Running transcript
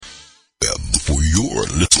your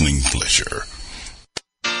listening pleasure.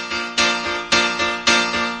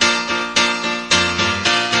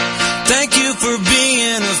 Thank you for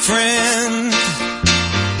being a friend.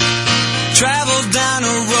 Travel down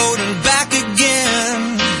a road and back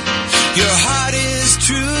again. Your heart is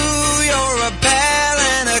true, you're a pal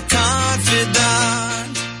and a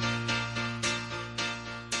confidant.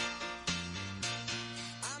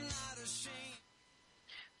 I'm not ashamed.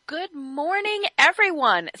 Good morning,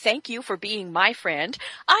 everyone. Thank you for being my friend.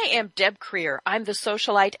 I am Deb Creer. I'm the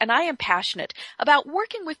socialite, and I am passionate about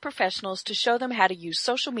working with professionals to show them how to use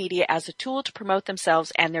social media as a tool to promote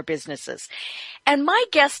themselves and their businesses. And my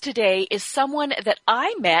guest today is someone that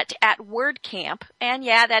I met at WordCamp. And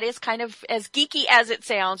yeah, that is kind of as geeky as it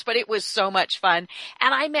sounds, but it was so much fun.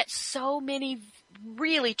 And I met so many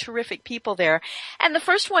really terrific people there. And the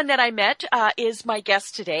first one that I met is my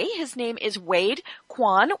guest today. His name is Wade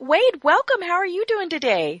Kwon. Wade, welcome. How are you doing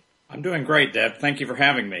today? I'm doing great, Deb. Thank you for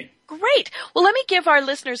having me. Great. Well, let me give our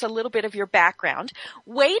listeners a little bit of your background.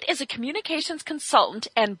 Wade is a communications consultant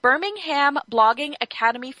and Birmingham Blogging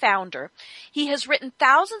Academy founder. He has written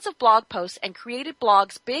thousands of blog posts and created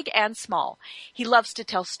blogs big and small. He loves to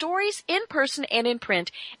tell stories in person and in print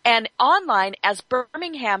and online as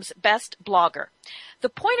Birmingham's best blogger. The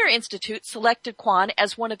Poynter Institute selected Kwon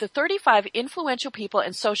as one of the 35 influential people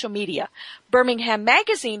in social media. Birmingham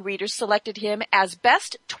Magazine readers selected him as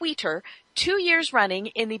best tweeter 2 years running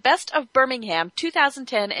in the Best of Birmingham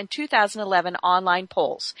 2010 and 2011 online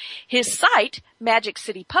polls. His site, Magic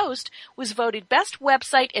City Post, was voted best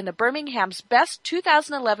website in the Birmingham's Best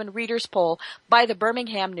 2011 Readers Poll by the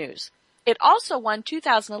Birmingham News. It also won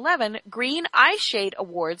 2011 Green Eye Shade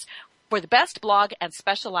Awards for the best blog and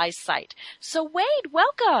specialized site. So Wade,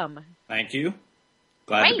 welcome. Thank you.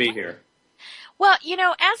 Glad to be here. Well, you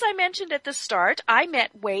know, as I mentioned at the start, I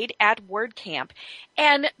met Wade at WordCamp,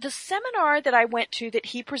 and the seminar that I went to that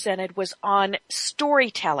he presented was on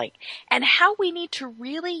storytelling and how we need to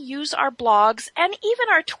really use our blogs and even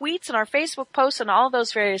our tweets and our Facebook posts and all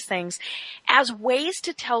those various things as ways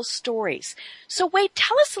to tell stories. So Wade,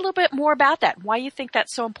 tell us a little bit more about that and why you think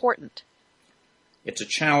that's so important. It's a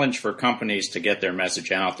challenge for companies to get their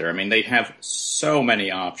message out there. I mean, they have so many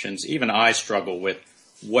options. Even I struggle with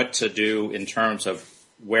what to do in terms of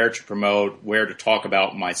where to promote, where to talk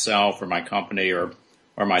about myself or my company or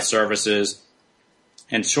my services.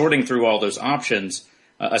 And sorting through all those options,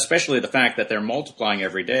 especially the fact that they're multiplying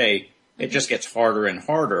every day, it just gets harder and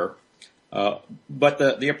harder. But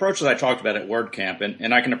the approach that I talked about at WordCamp,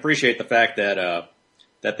 and I can appreciate the fact that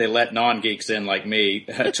they let non-geeks in like me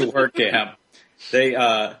to WordCamp.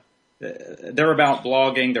 They're about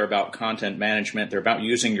blogging, they're about content management, they're about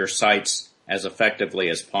using your sites as effectively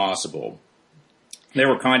as possible. They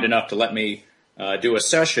were kind enough to let me do a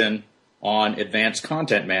session on advanced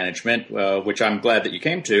content management, which I'm glad that you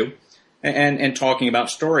came to, and talking about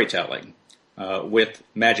storytelling. With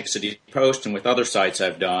Magic City Post and with other sites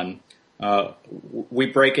I've done, we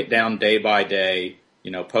break it down day by day,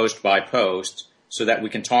 post by post, so that we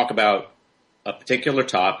can talk about a particular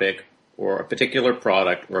topic or a particular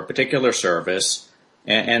product or a particular service,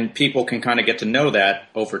 and people can kind of get to know that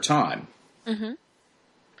over time. Mm-hmm.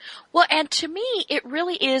 Well, and to me, it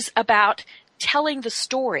really is about telling the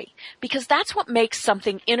story, because that's what makes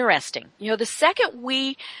something interesting. The second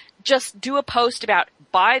we just do a post about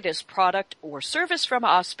buy this product or service from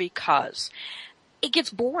us because, it gets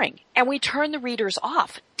boring and we turn the readers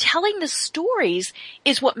off. Telling the stories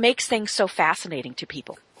is what makes things so fascinating to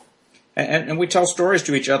people. And we tell stories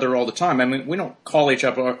to each other all the time. I mean, we don't call each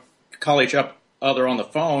other on the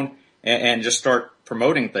phone and just start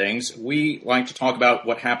promoting things. We like to talk about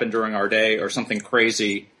what happened during our day or something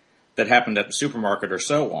crazy that happened at the supermarket or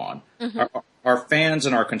so on. Mm-hmm. Our fans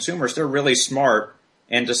and our consumers, they're really smart,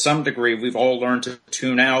 and to some degree we've all learned to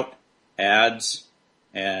tune out ads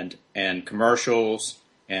and commercials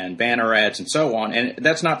and banner ads and so on. And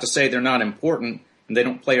that's not to say they're not important and they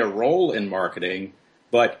don't play a role in marketing,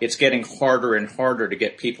 but it's getting harder and harder to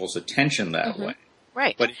get people's attention that way.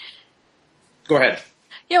 Right. But go ahead.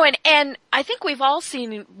 And I think we've all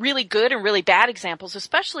seen really good and really bad examples,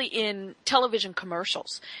 especially in television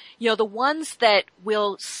commercials. The ones that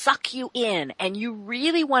will suck you in and you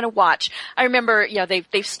really want to watch. I remember,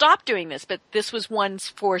 they've stopped doing this, but this was one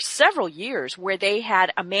for several years where they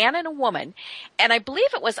had a man and a woman, and I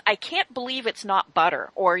believe it was I Can't Believe It's Not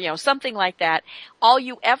Butter or, something like that. All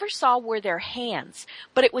you ever saw were their hands,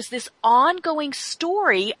 but it was this ongoing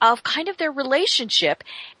story of kind of their relationship,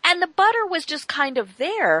 and the butter was just kind of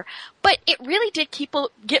there, but it really did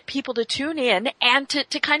get people to tune in and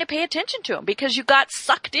to kind of pay attention to them because you got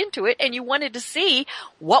sucked into it and you wanted to see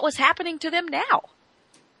what was happening to them now.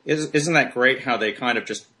 isn't that great how they kind of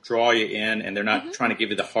just draw you in and they're not trying to give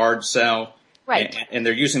you the hard sell? Right. And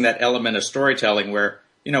they're using that element of storytelling where,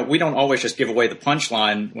 we don't always just give away the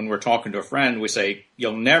punchline when we're talking to a friend. We say,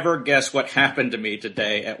 you'll never guess what happened to me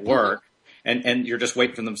today at work. And you're just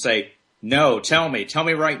waiting for them to say, no, tell me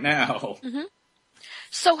right now.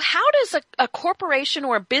 So how does a corporation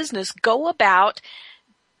or a business go about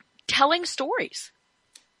telling stories?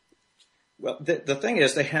 Well, the thing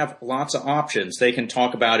is they have lots of options. They can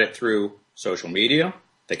talk about it through social media.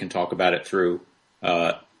 They can talk about it through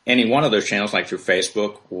any one of those channels, like through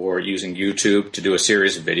Facebook or using YouTube to do a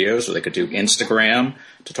series of videos, or they could do Instagram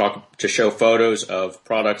to show photos of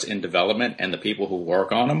products in development and the people who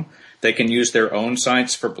work on them. They can use their own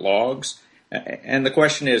sites for blogs. And the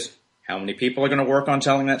question is, how many people are going to work on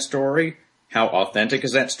telling that story? How authentic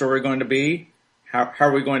is that story going to be? How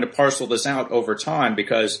are we going to parcel this out over time?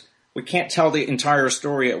 Because we can't tell the entire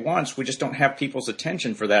story at once. We just don't have people's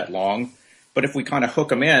attention for that long. But if we kind of hook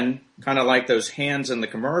them in, kind of like those hands in the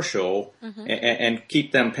commercial, and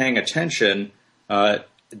keep them paying attention,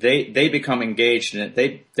 they become engaged in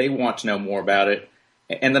it. They want to know more about it.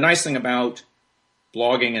 And the nice thing about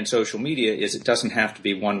blogging and social media is it doesn't have to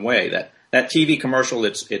be one way. That TV commercial,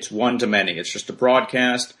 it's one to many. It's just a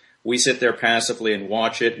broadcast. We sit there passively and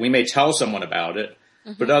watch it. We may tell someone about it,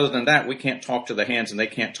 but other than that, we can't talk to the hands and they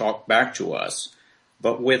can't talk back to us.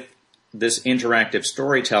 But with this interactive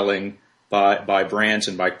storytelling by brands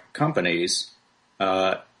and by companies,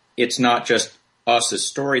 it's not just us as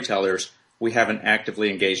storytellers. We have an actively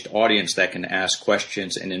engaged audience that can ask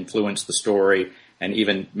questions and influence the story and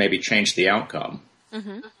even maybe change the outcome.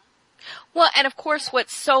 Well, and of course,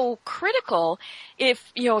 what's so critical if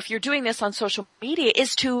you're doing this on social media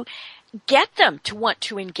is to get them to want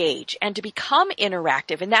to engage and to become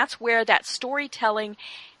interactive. And that's where that storytelling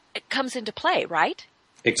comes into play, right?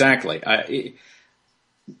 Exactly.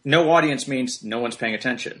 No audience means no one's paying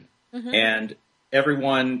attention. And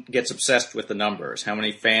everyone gets obsessed with the numbers. How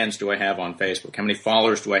many fans do I have on Facebook? How many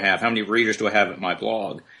followers do I have? How many readers do I have at my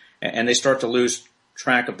blog? And they start to lose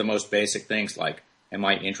track of the most basic things like, am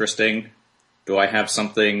I interesting? Do I have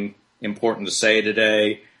something important to say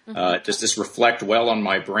today? Does this reflect well on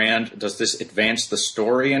my brand? Does this advance the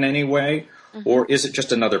story in any way? Or is it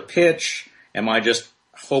just another pitch? Am I just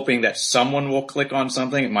hoping that someone will click on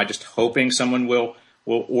something? Am I just hoping someone will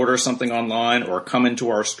order something online or come into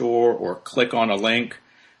our store or click on a link?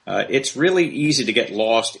 It's really easy to get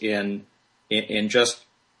lost in just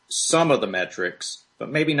some of the metrics, but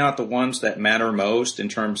maybe not the ones that matter most in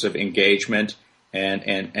terms of engagement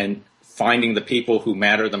and finding the people who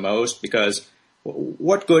matter the most. Because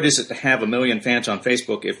what good is it to have 1 million fans on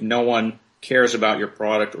Facebook if no one cares about your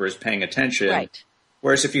product or is paying attention? Right.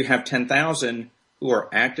 Whereas if you have 10,000 who are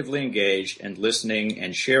actively engaged and listening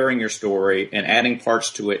and sharing your story and adding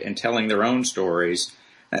parts to it and telling their own stories,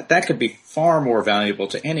 that could be far more valuable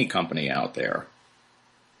to any company out there.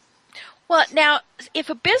 Well, now, if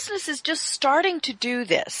a business is just starting to do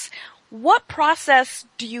this, what process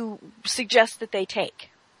do you suggest that they take?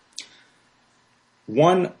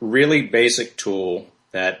 One really basic tool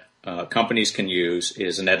that companies can use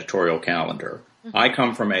is an editorial calendar. I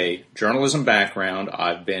come from a journalism background.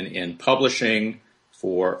 I've been in publishing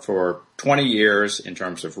for 20 years in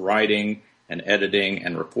terms of writing and editing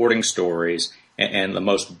and reporting stories. And the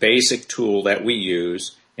most basic tool that we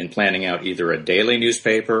use in planning out either a daily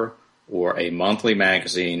newspaper or a monthly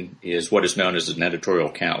magazine is what is known as an editorial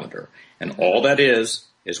calendar. And all that is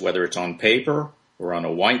whether it's on paper or on a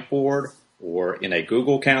whiteboard or in a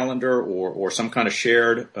Google Calendar or some kind of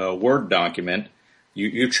shared Word document,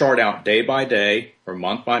 you chart out day by day or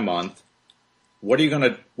month by month. What are you going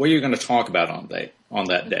to talk about on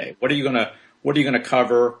that day? What are you going to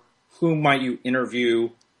cover? Who might you interview?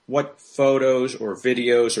 What photos or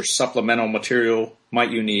videos or supplemental material might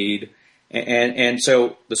you need? And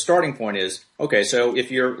so the starting point is, okay, so if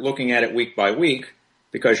you're looking at it week by week,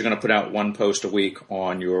 because you're going to put out one post a week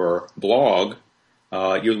on your blog,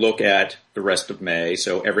 you look at the rest of May,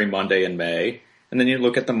 so every Monday in May, and then you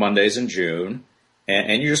look at the Mondays in June,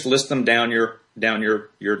 and you just list them down your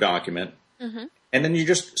document, and then you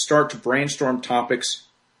just start to brainstorm topics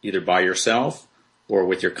either by yourself or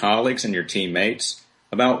with your colleagues and your teammates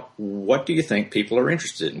about what do you think people are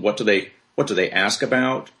interested in, what do they ask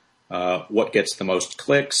about, what gets the most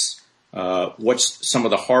clicks, what's some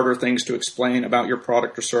of the harder things to explain about your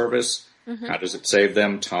product or service, how does it save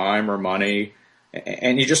them time or money.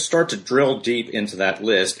 And you just start to drill deep into that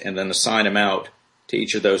list and then assign them out to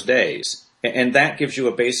each of those days. And that gives you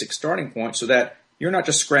a basic starting point so that you're not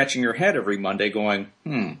just scratching your head every Monday going,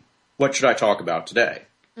 what should I talk about today?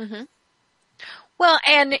 Well,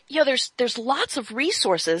 and there's lots of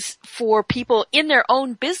resources for people in their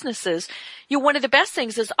own businesses. One of the best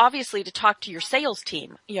things is obviously to talk to your sales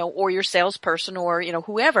team, or your salesperson, or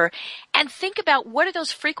whoever, and think about what are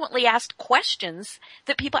those frequently asked questions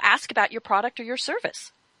that people ask about your product or your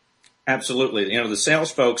service. Absolutely. The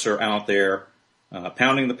sales folks are out there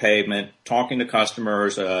pounding the pavement, talking to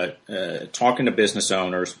customers, talking to business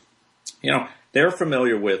owners. They're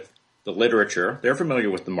familiar with the literature, they're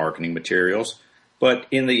familiar with the marketing materials. But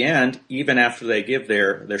in the end, even after they give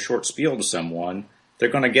their short spiel to someone, they're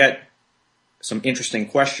going to get some interesting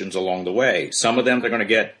questions along the way. Some of them they're going to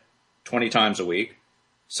get 20 times a week.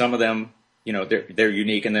 Some of them, they're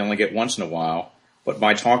unique and they only get once in a while. But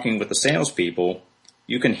by talking with the salespeople,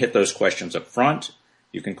 you can hit those questions up front.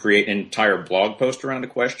 You can create an entire blog post around a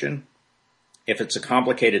question. If it's a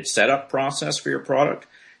complicated setup process for your product,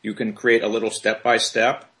 you can create a little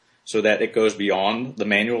step-by-step so that it goes beyond the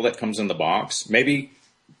manual that comes in the box. Maybe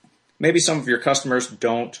some of your customers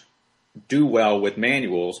don't do well with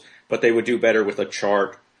manuals, but they would do better with a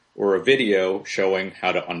chart or a video showing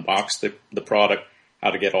how to unbox the product,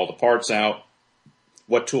 how to get all the parts out,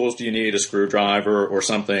 what tools do you need, a screwdriver or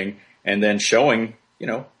something, and then showing,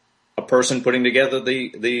 a person putting together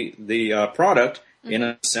the product in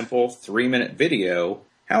a simple 3-minute video.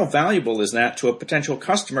 How valuable is that to a potential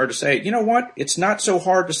customer to say, you know what, it's not so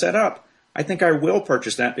hard to set up. I think I will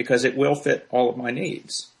purchase that because it will fit all of my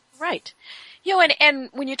needs. Right. And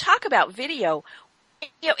when you talk about video,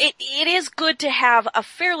 it is good to have a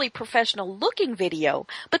fairly professional looking video,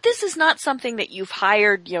 but this is not something that you've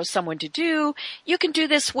hired, someone to do. You can do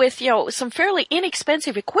this with, some fairly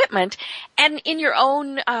inexpensive equipment and in your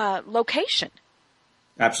own location.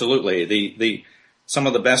 Absolutely. Some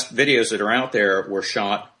of the best videos that are out there were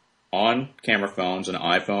shot on camera phones, an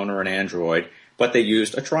iPhone or an Android, but they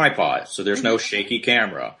used a tripod, so there's no shaky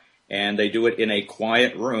camera. And they do it in a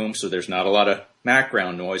quiet room, so there's not a lot of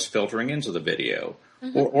background noise filtering into the video.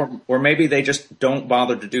 Or maybe they just don't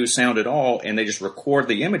bother to do sound at all, and they just record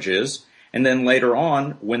the images, and then later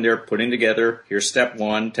on, when they're putting together, here's step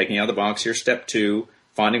 1, taking out the box, here's step 2,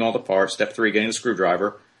 finding all the parts, step 3, getting the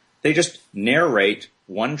screwdriver, they just narrate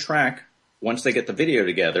one track once they get the video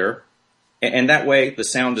together, and that way the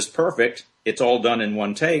sound is perfect. It's all done in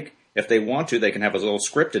one take. If they want to, they can have a little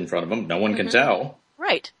script in front of them. No one can tell.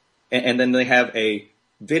 Right. And then they have a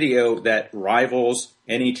video that rivals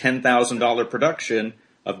any $10,000 production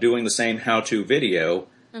of doing the same how-to video,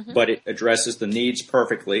 but it addresses the needs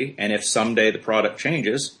perfectly. And if someday the product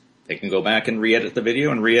changes, they can go back and re-edit the video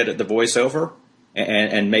and re-edit the voiceover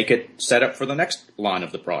and make it set up for the next line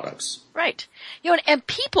of the products. Right. And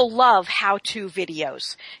people love how-to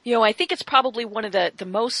videos. I think it's probably one of the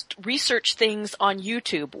most researched things on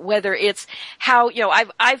YouTube, whether it's how,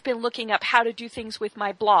 I've been looking up how to do things with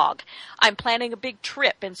my blog. I'm planning a big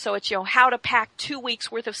trip, and so it's, how to pack 2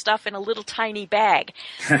 weeks worth of stuff in a little tiny bag.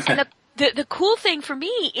 And the cool thing for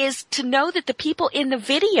me is to know that the people in the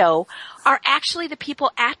video are actually the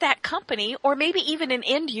people at that company, or maybe even an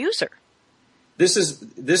end user. This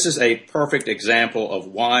is a perfect example of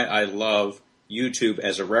why I love YouTube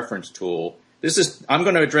as a reference tool. I'm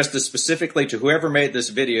going to address this specifically to whoever made this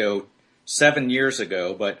video 7 years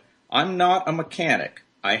ago, but I'm not a mechanic.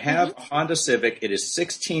 I have a Honda Civic. It is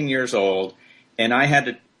 16 years old, and I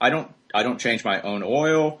don't change my own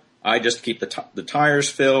oil. I just keep the tires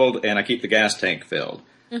filled and I keep the gas tank filled.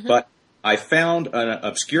 But I found an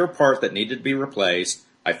obscure part that needed to be replaced.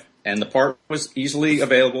 And the part was easily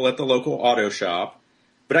available at the local auto shop,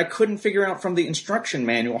 but I couldn't figure out from the instruction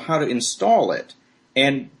manual how to install it.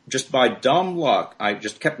 And just by dumb luck, I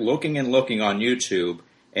just kept looking and looking on YouTube,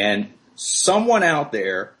 and someone out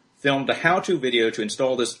there filmed a how-to video to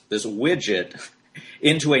install this widget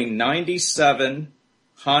into a 97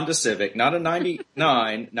 Honda Civic, not a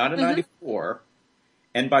 99, not a 94.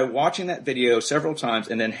 And by watching that video several times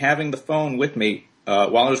and then having the phone with me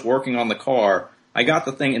while I was working on the car, I got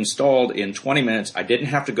the thing installed in 20 minutes. I didn't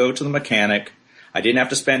have to go to the mechanic. I didn't have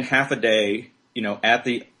to spend half a day, at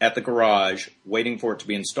the garage waiting for it to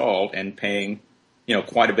be installed and paying,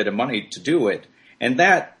 quite a bit of money to do it. And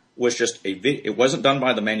that was just it wasn't done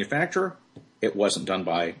by the manufacturer. It wasn't done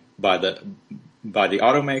by the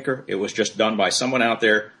automaker. It was just done by someone out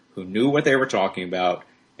there who knew what they were talking about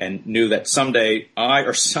and knew that someday I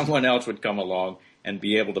or someone else would come along and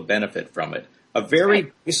be able to benefit from it. A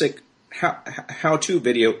very basic how-to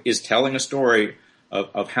video is telling a story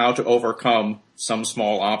of how to overcome some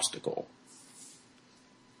small obstacle.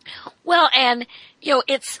 Well, and,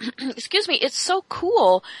 it's, excuse me, it's so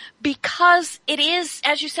cool because it is,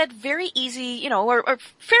 as you said, very easy, or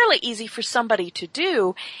fairly easy for somebody to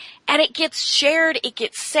do. And it gets shared, it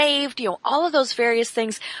gets saved, all of those various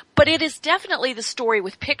things. But it is definitely the story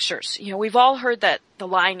with pictures. We've all heard that the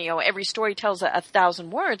line, every story tells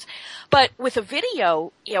 1,000 words. But with a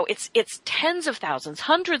video, it's tens of thousands,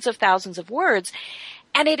 hundreds of thousands of words.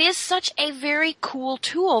 And it is such a very cool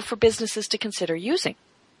tool for businesses to consider using.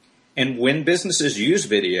 And when businesses use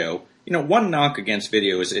video, one knock against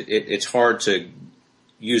video is it's hard to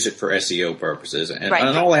use it for SEO purposes. And, right.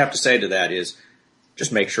 and all I have to say to that is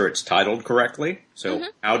just make sure it's titled correctly. So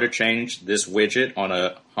how to change this widget on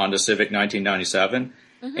a Honda Civic 1997.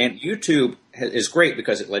 And YouTube is great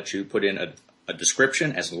because it lets you put in a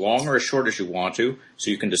description as long or as short as you want to, so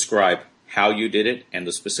you can describe how you did it and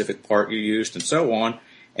the specific part you used and so on.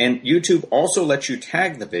 And YouTube also lets you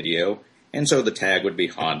tag the video. And so the tag would be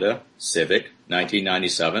Honda, Civic,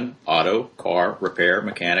 1997, auto, car, repair,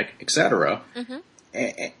 mechanic, etc.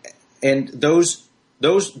 And those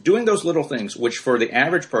doing those little things, which for the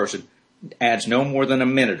average person adds no more than a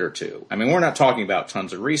minute or two. I mean, we're not talking about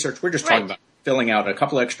tons of research. We're just talking about filling out a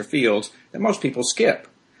couple extra fields that most people skip.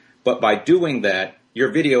 But by doing that, your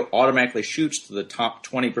video automatically shoots to the top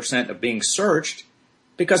 20% of being searched,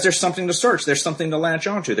 because there's something to search. There's something to latch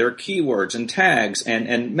onto. There are keywords and tags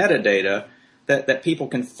and metadata that people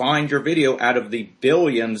can find your video out of the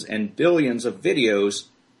billions and billions of videos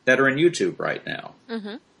that are in YouTube right now.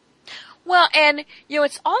 Well, and,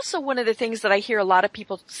 it's also one of the things that I hear a lot of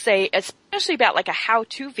people say, especially about like a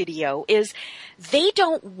how-to video, is they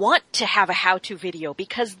don't want to have a how-to video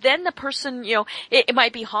because then the person, it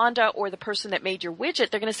might be Honda or the person that made your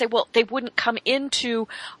widget, they're going to say, well, they wouldn't come into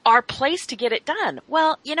our place to get it done.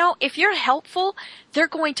 Well, if you're helpful, they're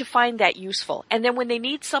going to find that useful. And then when they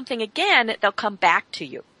need something again, they'll come back to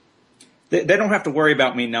you. They don't have to worry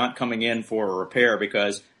about me not coming in for a repair,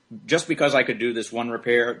 because just because I could do this one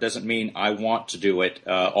repair doesn't mean I want to do it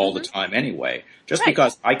all the time anyway. Just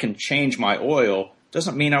because I can change my oil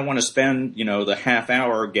doesn't mean I want to spend, the half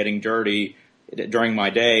hour getting dirty during my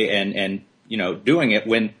day and doing it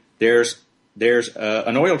when there's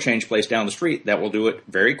an oil change place down the street that will do it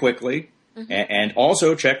very quickly and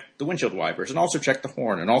also check the windshield wipers and also check the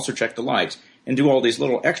horn and also check the lights and do all these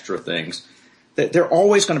little extra things. There are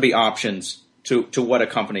always going to be options to what a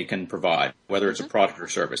company can provide, whether it's a product or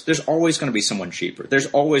service. There's always going to be someone cheaper. There's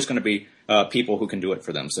always going to be people who can do it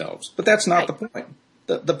for themselves. But that's not the point.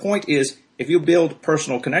 The point is, if you build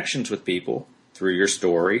personal connections with people through your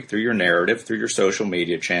story, through your narrative, through your social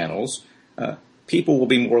media channels, people will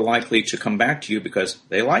be more likely to come back to you because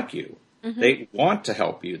they like you. They want to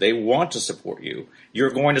help you. They want to support you.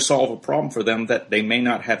 You're going to solve a problem for them that they may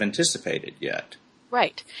not have anticipated yet.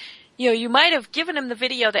 Right. You might have given them the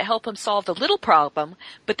video that helped them solve the little problem,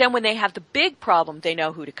 but then when they have the big problem, they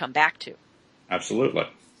know who to come back to. Absolutely.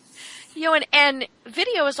 And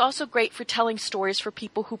video is also great for telling stories for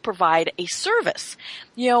people who provide a service.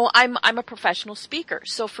 I'm a professional speaker.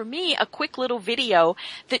 So for me, a quick little video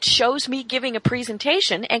that shows me giving a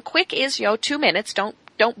presentation, and quick is, 2 minutes, don't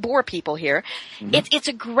bore people here. It's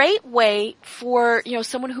a great way for,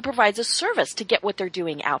 someone who provides a service to get what they're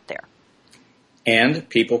doing out there. And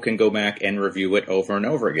people can go back and review it over and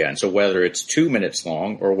over again. So whether it's 2 minutes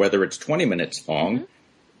long or whether it's 20 minutes long,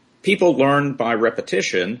 people learn by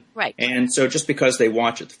repetition. Right. And so just because they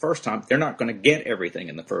watch it the first time, they're not going to get everything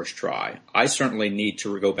in the first try. I certainly need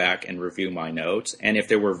to go back and review my notes. And if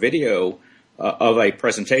there were video of a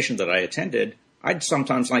presentation that I attended, I'd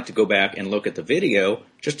sometimes like to go back and look at the video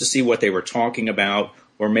just to see what they were talking about,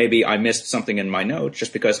 or maybe I missed something in my notes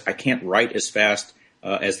just because I can't write as fast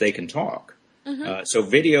as they can talk. So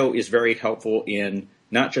video is very helpful in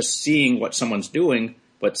not just seeing what someone's doing,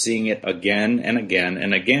 but seeing it again and again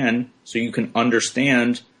and again so you can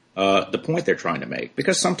understand the point they're trying to make.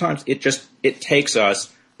 Because sometimes it takes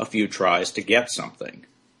us a few tries to get something.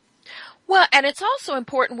 Well, and it's also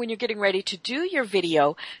important when you're getting ready to do your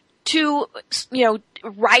video to,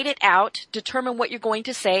 write it out, determine what you're going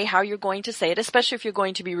to say, how you're going to say it, especially if you're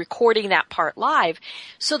going to be recording that part live,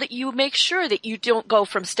 so that you make sure that you don't go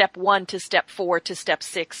from step 1 to step 4 to step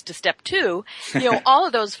 6 to step 2, all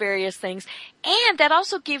of those various things. And that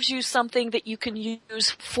also gives you something that you can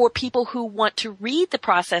use for people who want to read the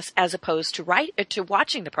process as opposed to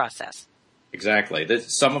watching the process. Exactly.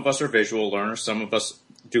 Some of us are visual learners, some of us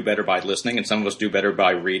do better by listening, and some of us do better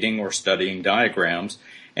by reading or studying diagrams.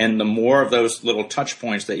 And the more of those little touch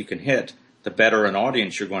points that you can hit, the better an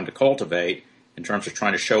audience you're going to cultivate in terms of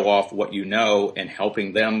trying to show off what you know and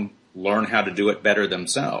helping them learn how to do it better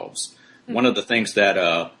themselves. One of the things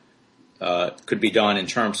that could be done in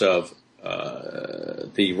terms of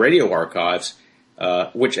the radio archives,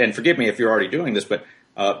 and forgive me if you're already doing this, but,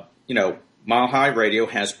 Mile High Radio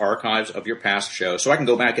has archives of your past shows, so I can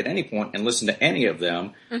go back at any point and listen to any of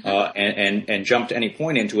them, and jump to any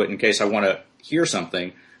point into it in case I want to hear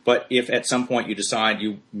something. But if at some point you decide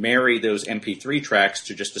you marry those MP3 tracks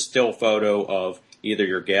to just a still photo of either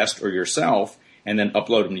your guest or yourself and then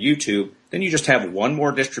upload them to YouTube, then you just have one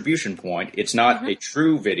more distribution point. It's not a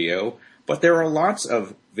true video, but there are lots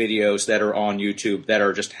of videos that are on YouTube that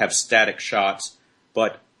are just have static shots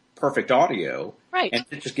but perfect audio. Right. And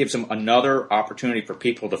it just gives them another opportunity for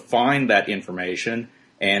people to find that information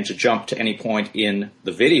and to jump to any point in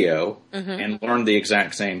the video and learn the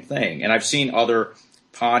exact same thing. And I've seen other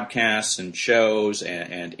podcasts and shows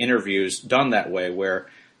and interviews done that way where,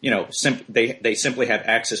 they simply have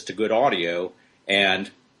access to good audio,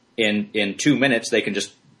 and in 2 minutes they can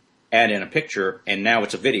just add in a picture, and now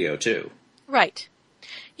it's a video too. Right.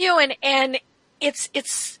 And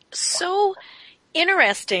it's so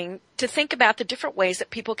interesting to think about the different ways that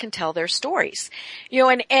people can tell their stories.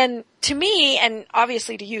 And to me, and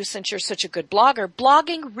obviously to you, since you're such a good blogger,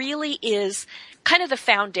 blogging really is kind of the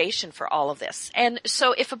foundation for all of this. And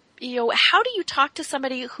so how do you talk to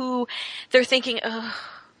somebody who they're thinking, oh,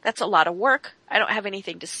 that's a lot of work. I don't have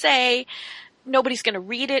anything to say. Nobody's going to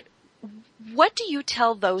read it. What do you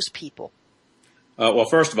tell those people? Well,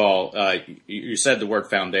 first of all, you said the word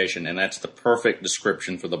foundation, and that's the perfect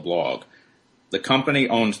description for the blog. The company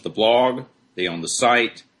owns the blog, they own the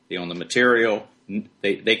site, they own the material.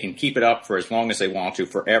 They can keep it up for as long as they want to,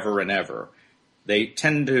 forever and ever. They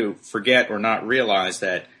tend to forget or not realize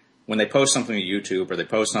that when they post something to YouTube or they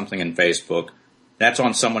post something in Facebook, that's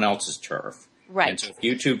on someone else's turf. Right. And so if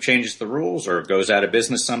YouTube changes the rules or goes out of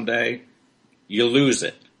business someday, you lose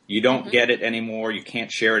it. You don't get it anymore. You can't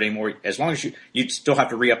share it anymore. As long as you still have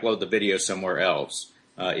to re-upload the video somewhere else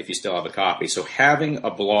if you still have a copy. So having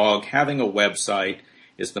a blog, having a website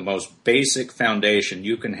is the most basic foundation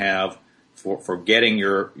you can have for getting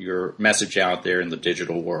your message out there in the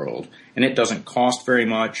digital world. And it doesn't cost very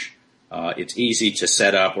much. It's easy to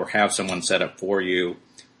set up or have someone set up for you.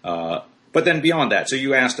 But then beyond that, so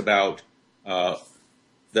you asked about the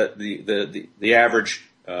average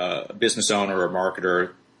business owner or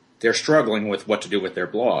marketer. They're struggling with what to do with their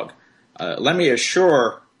blog. Let me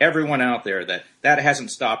assure everyone out there that hasn't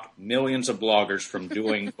stopped millions of bloggers from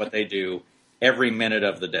doing what they do every minute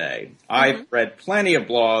of the day. I've read plenty of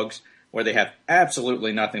blogs where they have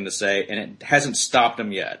absolutely nothing to say, and it hasn't stopped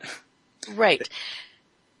them yet. Right.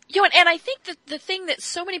 And I think that the thing that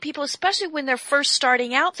so many people, especially when they're first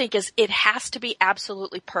starting out, think is it has to be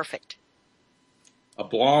absolutely perfect. A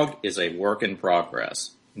blog is a work in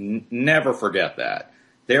progress. Never forget that.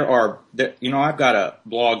 I've got a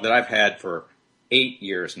blog that I've had for 8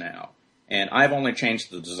 years now, and I've only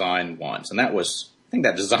changed the design once, and I think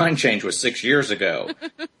that design change was 6 years ago.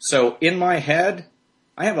 So in my head,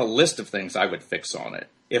 I have a list of things I would fix on it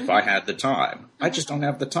if I had the time. I just don't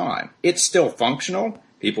have the time. It's still functional.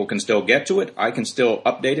 People can still get to it. I can still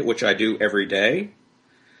update it, which I do every day.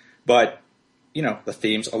 But, the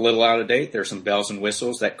theme's a little out of date. There's some bells and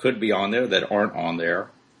whistles that could be on there that aren't on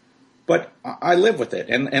there. But I live with it.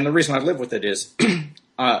 And the reason I live with it is,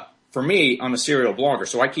 for me, I'm a serial blogger.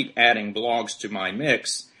 So I keep adding blogs to my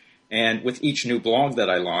mix. And with each new blog that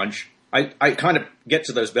I launch, I kind of get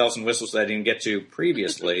to those bells and whistles that I didn't get to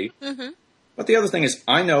previously. But the other thing is,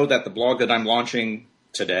 I know that the blog that I'm launching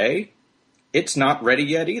today, it's not ready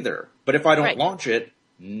yet either. But if I don't launch it,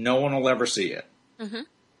 no one will ever see it.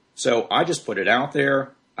 So I just put it out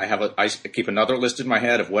there. I keep another list in my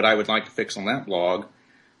head of what I would like to fix on that blog.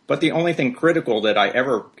 But the only thing critical that I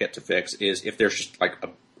ever get to fix is if there's just like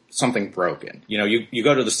something broken. You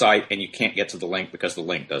go to the site and you can't get to the link because the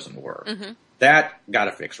link doesn't work. That got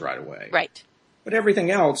to fix right away. Right. But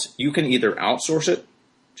everything else, you can either outsource it,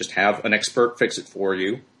 just have an expert fix it for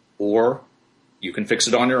you, or you can fix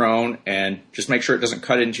it on your own and just make sure it doesn't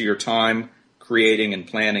cut into your time creating and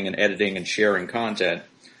planning and editing and sharing content,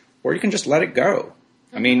 or you can just let it go.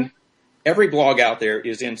 I mean, every blog out there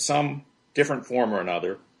is in some different form or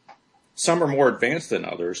another. Some are more advanced than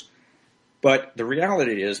others, but the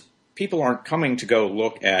reality is people aren't coming to go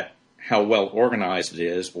look at how well organized it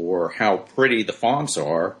is or how pretty the fonts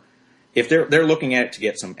are. If they're looking at it to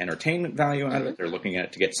get some entertainment value out of it, they're looking at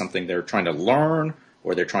it to get something they're trying to learn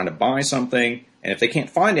or they're trying to buy something, and if they can't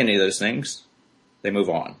find any of those things, they move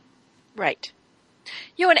on. Right.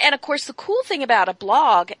 And of course, the cool thing about a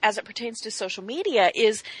blog as it pertains to social media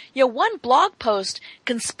is, one blog post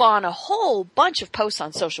can spawn a whole bunch of posts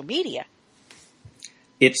on social media.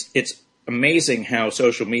 It's amazing how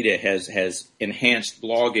social media has enhanced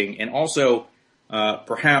blogging and also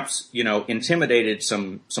perhaps, intimidated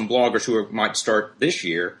some bloggers who might start this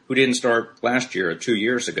year who didn't start last year or 2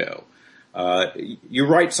 years ago. You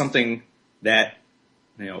write something that,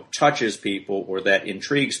 touches people or that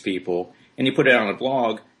intrigues people, and you put it on a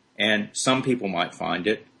blog, and some people might find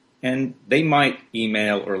it, and they might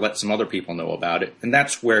email or let some other people know about it, and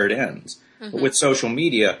that's where it ends. Mm-hmm. But with social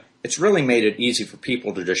media, it's really made it easy for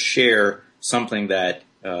people to just share something that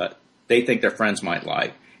they think their friends might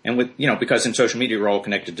like. And with, because in social media we're all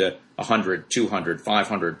connected to 100, 200,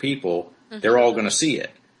 500 people, mm-hmm. they're all going to see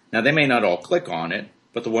it. Now, they may not all click on it,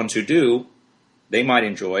 but the ones who do, they might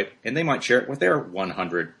enjoy it, and they might share it with their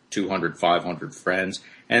 100, 200, 500 friends.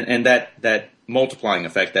 And that multiplying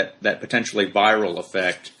effect, that potentially viral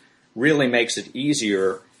effect, really makes it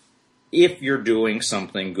easier if you're doing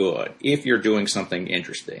something good, if you're doing something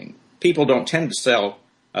interesting. People don't tend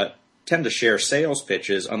to share sales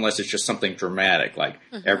pitches unless it's just something dramatic, like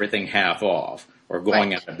mm-hmm. everything half off or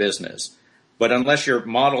going out of business. But unless your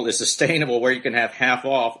model is sustainable where you can have half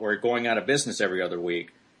off or going out of business every other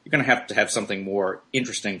week, you're going to have something more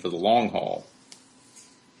interesting for the long haul.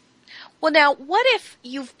 Well, now, what if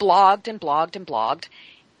you've blogged and blogged and blogged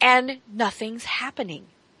and nothing's happening?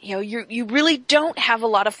 You really don't have a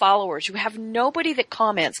lot of followers. You have nobody that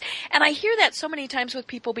comments. And I hear that so many times with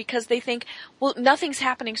people because they think, well, nothing's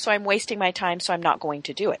happening, so I'm wasting my time, so I'm not going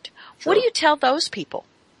to do it. Sure. What do you tell those people?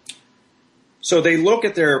 So they look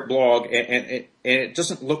at their blog, and it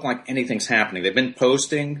doesn't look like anything's happening. They've been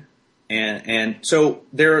posting, and so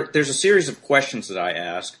there's a series of questions that I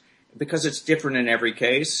ask because it's different in every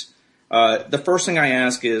case. The first thing I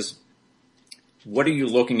ask is, what are you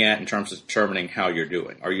looking at in terms of determining how you're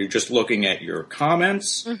doing? Are you just looking at your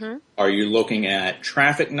comments? Mm-hmm. Are you looking at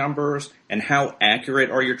traffic numbers? And how accurate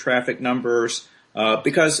are your traffic numbers?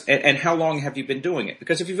 And how long have you been doing it?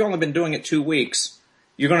 Because if you've only been doing it 2 weeks,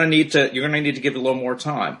 you're going to need to give it a little more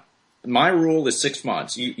time. My rule is 6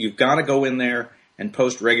 months. You've got to go in there and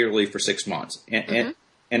post regularly for 6 months. And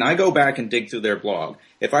I go back and dig through their blog.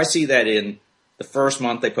 If I see that in the first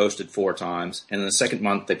month they posted 4 times, and in the second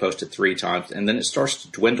month they posted 3 times, and then it starts to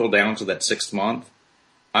dwindle down to that 6th month,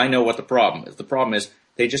 I know what the problem is. The problem is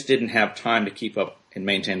they just didn't have time to keep up and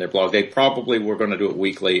maintain their blog. They probably were going to do it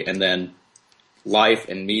weekly, and then life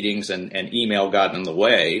and meetings and email got in the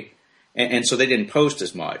way, and so they didn't post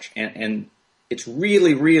as much. And it's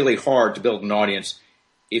really, really hard to build an audience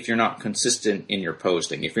if you're not consistent in your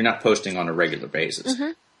posting, if you're not posting on a regular basis.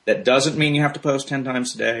 Mm-hmm. That doesn't mean you have to post 10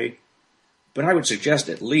 times a day. But I would suggest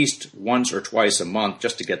at least once or twice a month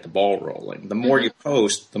just to get the ball rolling. The more mm-hmm. you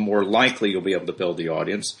post, the more likely you'll be able to build the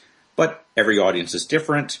audience. But every audience is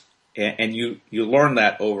different, and you learn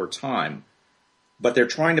that over time. But they're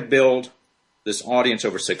trying to build this audience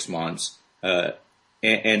over 6 months.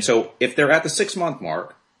 And so if they're at the 6-month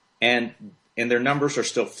mark and their numbers are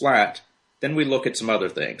still flat, then we look at some other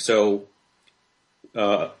things. So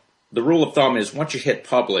the rule of thumb is once you hit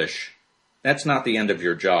publish, that's not the end of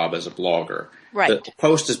your job as a blogger. Right. The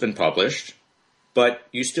post has been published, but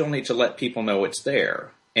you still need to let people know it's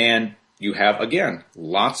there. And you have, again,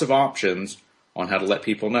 lots of options on how to let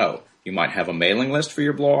people know. You might have a mailing list for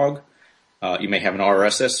your blog. You may have an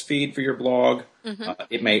RSS feed for your blog. Mm-hmm.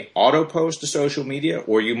 It may auto-post to social media,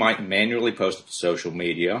 or you might manually post it to social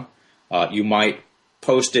media. You might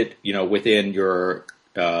post it, within your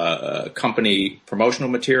company promotional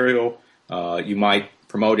material. You might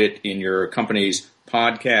promote it in your company's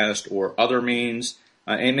podcast or other means.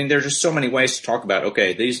 I mean, there's just so many ways to talk about,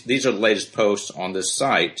 okay, these are the latest posts on this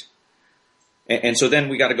site. And so then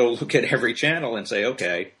we got to go look at every channel and say,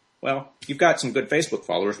 okay, well, you've got some good Facebook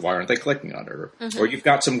followers. Why aren't they clicking on it? Mm-hmm. Or you've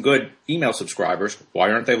got some good email subscribers.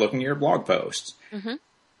 Why aren't they looking at your blog posts? Mm-hmm.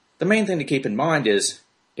 The main thing to keep in mind is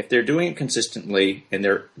if they're doing it consistently and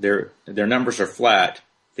their numbers are flat,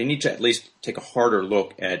 they need to at least take a harder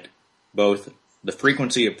look at both the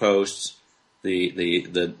frequency of posts,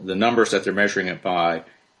 the numbers that they're measuring it by,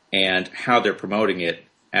 and how they're promoting it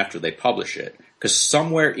after they publish it. Because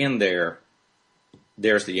somewhere in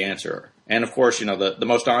there's the answer. And of course, the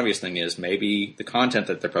most obvious thing is maybe the content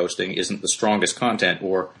that they're posting isn't the strongest content,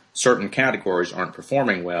 or certain categories aren't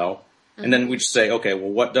performing well. Mm-hmm. And then we just say, okay, well,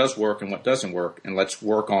 what does work and what doesn't work, and let's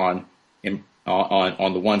work on the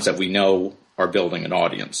ones that we know are building an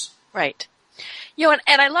audience. Right.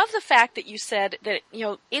 And I love the fact that you said that,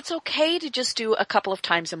 it's okay to just do a couple of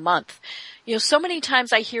times a month. So many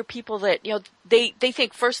times I hear people that, they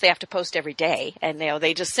think first they have to post every day, and,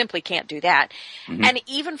 they just simply can't do that. Mm-hmm. And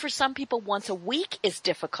even for some people, once a week is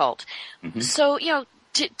difficult. Mm-hmm. So,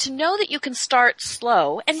 to know that you can start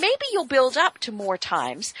slow, and maybe you'll build up to more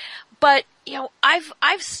times, But,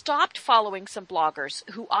 I've stopped following some bloggers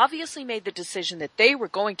who obviously made the decision that they were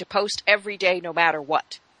going to post every day no matter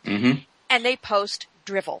what. Mm-hmm. And they post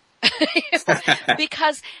drivel.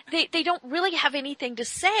 Because they don't really have anything to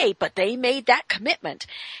say, but they made that commitment.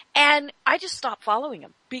 And I just stopped following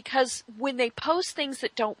them because when they post things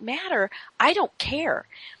that don't matter, I don't care.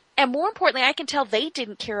 And more importantly, I can tell they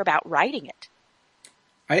didn't care about writing it.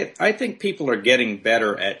 I think people are getting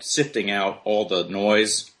better at sifting out all the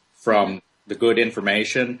noise from the good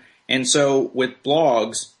information. And so with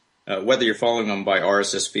blogs, whether you're following them by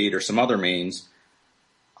RSS feed or some other means,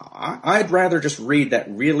 I'd rather just read that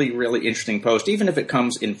really, really interesting post, even if it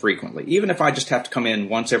comes infrequently, even if I just have to come in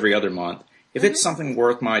once every other month. If it's something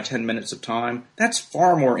worth my 10 minutes of time, that's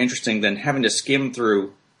far more interesting than having to skim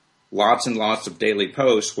through lots and lots of daily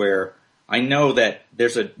posts where I know that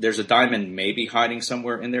there's a diamond maybe hiding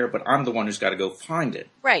somewhere in there, but I'm the one who's got to go find it.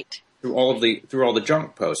 Right. Through all the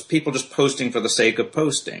junk posts, people just posting for the sake of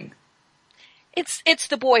posting. It's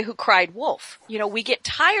the boy who cried wolf. We get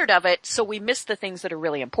tired of it, so we miss the things that are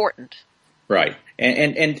really important. Right.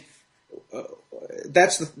 And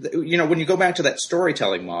that's when you go back to that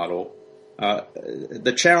storytelling model,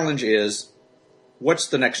 the challenge is what's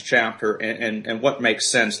the next chapter and what makes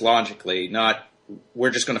sense logically, not we're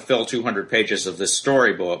just going to fill 200 pages of this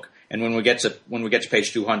storybook and when we get to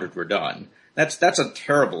page 200 we're done. That's a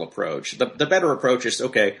terrible approach. The better approach is,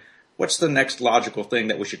 okay, what's the next logical thing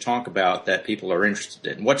that we should talk about that people are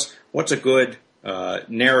interested in? What's a good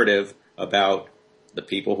narrative about the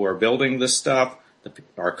people who are building this stuff,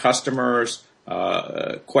 our customers,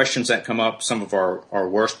 questions that come up, some of our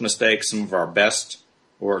worst mistakes, some of our best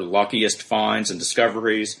or luckiest finds and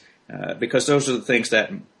discoveries, because those are the things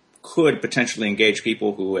that could potentially engage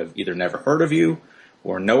people who have either never heard of you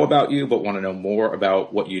or know about you but want to know more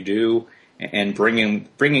about what you do and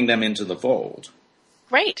bringing them into the fold.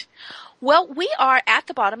 Great. Well, we are at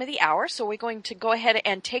the bottom of the hour, so we're going to go ahead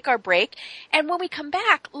and take our break. And when we come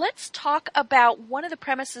back, let's talk about one of the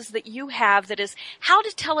premises that you have, that is how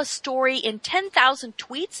to tell a story in 10,000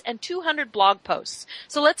 tweets and 200 blog posts.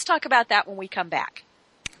 So let's talk about that when we come back.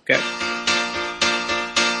 Okay.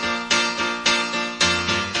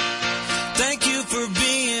 Thank you for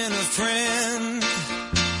being a friend.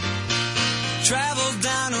 Travel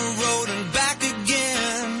down a road and back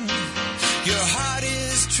again. Your heart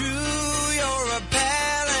is true. You're a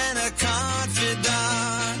pal and a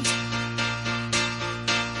confidant.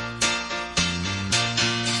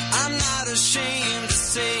 I'm not ashamed to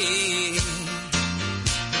say,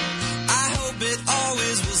 I hope it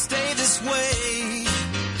always will stay this way.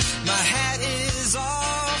 My hat is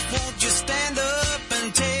off. Won't you stand up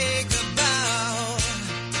and take the bow?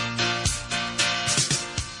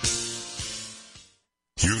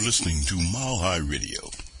 You're listening to Mile High Radio.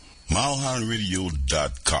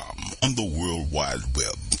 MileHighRadio.com on the World Wide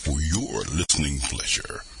Web for your listening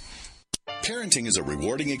pleasure. Parenting is a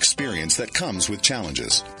rewarding experience that comes with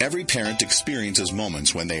challenges. Every parent experiences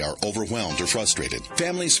moments when they are overwhelmed or frustrated.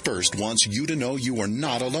 Families First wants you to know you are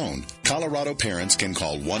not alone. Colorado parents can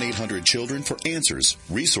call 1-800-CHILDREN for answers,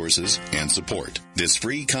 resources, and support. This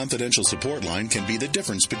free confidential support line can be the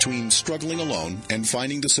difference between struggling alone and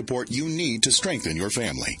finding the support you need to strengthen your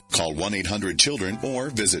family. Call 1-800-CHILDREN or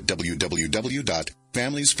visit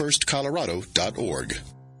www.familiesfirstcolorado.org.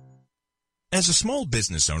 As a small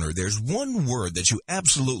business owner, there's one word that you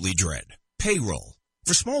absolutely dread: payroll.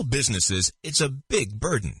 For small businesses, it's a big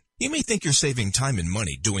burden. You may think you're saving time and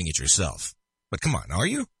money doing it yourself. But come on, are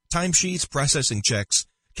you? Timesheets, processing checks,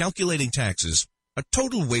 calculating taxes, a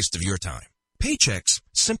total waste of your time. Paychex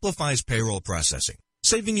simplifies payroll processing,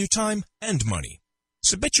 saving you time and money.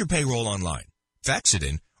 Submit your payroll online, fax it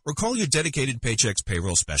in, or call your dedicated Paychex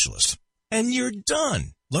payroll specialist. And you're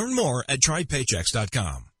done. Learn more at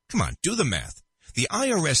trypaychex.com. Come on, do the math. The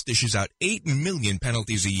IRS dishes out 8 million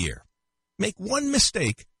penalties a year. Make one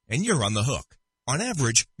mistake, and you're on the hook. On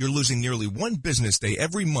average, you're losing nearly one business day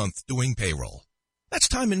every month doing payroll. That's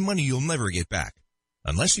time and money you'll never get back,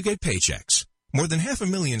 unless you get Paychex. More than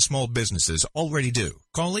 500,000 small businesses already do.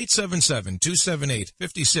 Call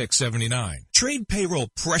 877-278-5679. Trade payroll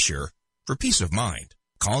pressure for peace of mind.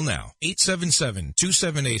 Call now,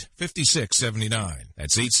 877-278-5679.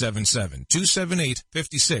 That's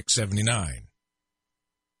 877-278-5679.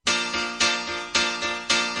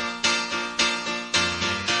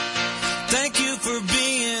 Thank you for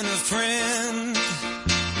being a friend.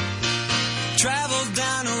 Travel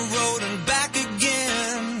down a road and back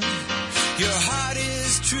again. Your heart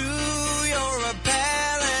is true. You're a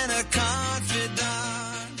pal and a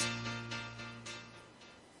confidant.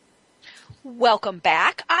 Welcome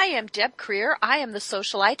back. I am Deb Creer. I am the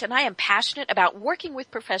socialite, and I am passionate about working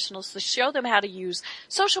with professionals to show them how to use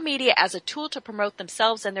social media as a tool to promote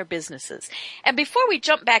themselves and their businesses. And before we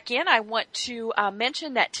jump back in, I want to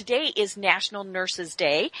mention that today is National Nurses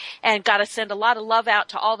Day, and got to send a lot of love out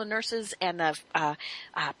to all the nurses and the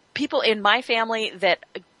people in my family that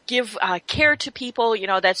give care to people. You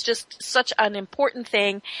know, that's just such an important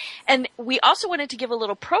thing. And we also wanted to give a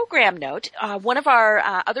little program note. One of our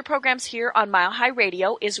other programs here on Mile High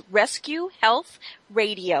Radio is Rescue Health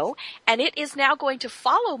Radio, and it is now going to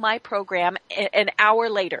follow my program an hour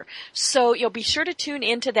later. So you'll be sure to tune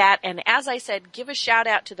into that. And as I said, give a shout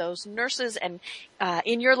out to those nurses and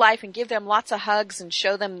in your life, and give them lots of hugs and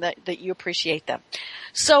show them that you appreciate them.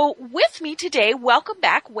 So with me today, welcome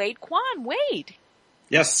back, Wade Kwon. Wade.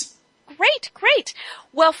 Yes. Great.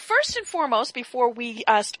 Well, first and foremost, before we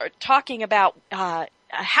start talking about how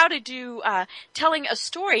to do telling a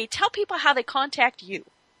story, tell people how they contact you.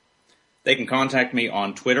 They can contact me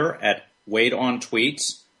on Twitter at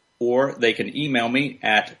WadeOnTweets, or they can email me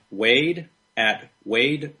at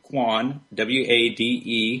Wade@WadeKwon,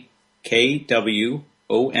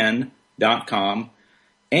 WadeKwon.com.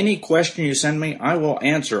 Any question you send me, I will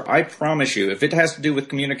answer. I promise you. If it has to do with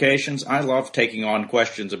communications, I love taking on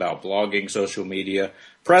questions about blogging, social media,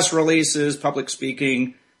 press releases, public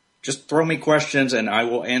speaking. Just throw me questions and I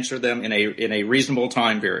will answer them in a reasonable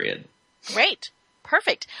time period. Great.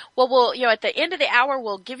 Perfect. Well, we'll, at the end of the hour,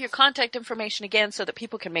 we'll give your contact information again so that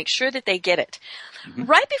people can make sure that they get it. Mm-hmm.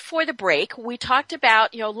 Right before the break, we talked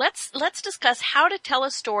about, let's discuss how to tell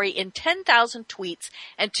a story in 10,000 tweets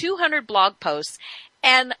and 200 blog posts.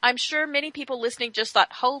 And I'm sure many people listening just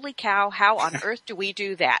thought, holy cow, how on earth do we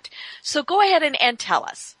do that? So go ahead and tell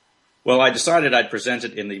us. Well, I decided I'd present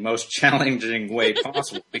it in the most challenging way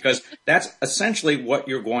possible because that's essentially what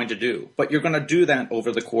you're going to do. But you're going to do that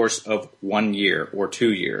over the course of 1 year or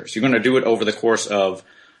 2 years. You're going to do it over the course of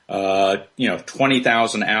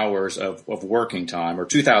 20,000 hours of working time or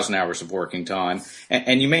 2,000 hours of working time.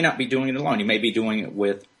 And you may not be doing it alone. You may be doing it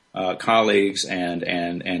with colleagues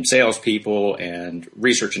and salespeople and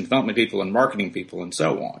research and development people and marketing people and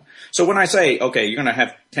so on. So when I say, okay, you're going to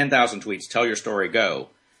have 10,000 tweets, tell your story, go,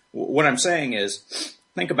 what I'm saying is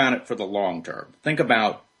think about it for the long term. Think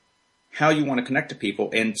about how you want to connect to people,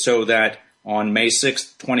 and so that on May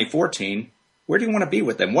 6th, 2014, where do you want to be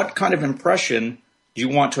with them? What kind of impression do you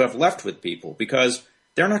want to have left with people? Because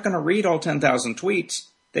they're not going to read all 10,000 tweets.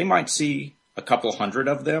 They might see a couple hundred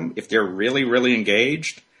of them if they're really, really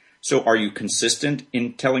engaged. So are you consistent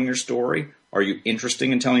in telling your story? Are you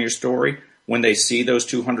interesting in telling your story? When they see those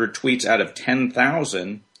 200 tweets out of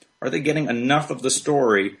 10,000, are they getting enough of the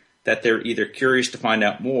story that they're either curious to find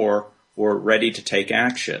out more or ready to take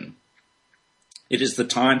action? It is the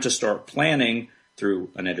time to start planning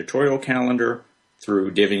through an editorial calendar,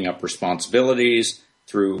 through divvying up responsibilities,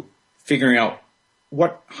 through figuring out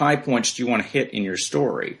what high points do you want to hit in your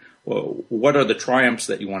story. Well, what are the triumphs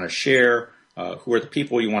that you want to share? Who are the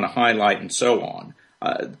people you want to highlight, and so on.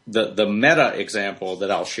 The meta example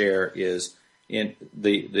that I'll share is in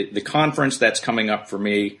the conference that's coming up for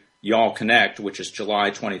me, Y'all Connect, which is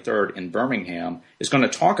July 23rd in Birmingham, is going to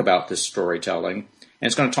talk about this storytelling, and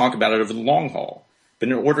it's going to talk about it over the long haul. But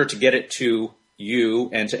in order to get it to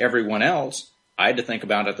you and to everyone else, I had to think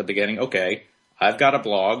about at the beginning, okay, I've got a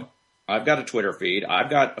blog, I've got a Twitter feed,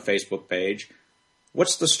 I've got a Facebook page.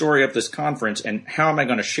 What's the story of this conference, and how am I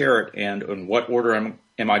going to share it, and in what order am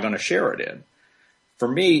I going to share it in? For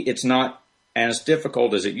me, it's not as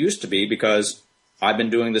difficult as it used to be because I've been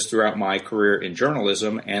doing this throughout my career in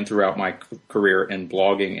journalism and throughout my career in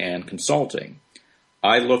blogging and consulting.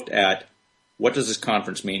 I looked at what does this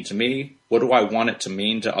conference mean to me? What do I want it to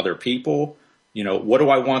mean to other people? What do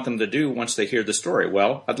I want them to do once they hear the story?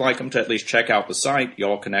 Well, I'd like them to at least check out the site,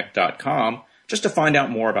 y'allconnect.com, just to find out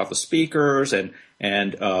more about the speakers and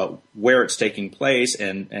where it's taking place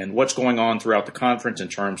and what's going on throughout the conference in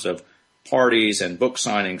terms of parties and book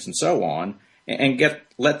signings and so on, and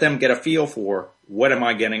let them get a feel for what am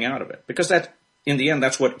I getting out of it? Because that, in the end,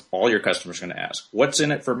 that's what all your customers are going to ask. What's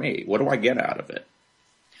in it for me? What do I get out of it?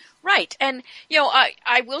 Right. And,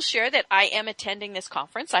 I will share that I am attending this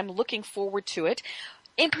conference. I'm looking forward to it.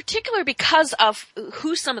 In particular, because of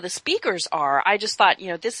who some of the speakers are, I just thought,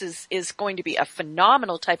 this is going to be a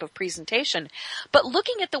phenomenal type of presentation. But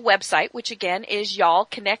looking at the website, which again is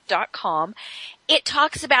y'allconnect.com, it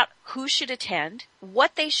talks about who should attend,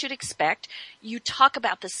 what they should expect. You talk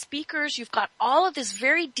about the speakers. You've got all of this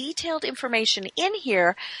very detailed information in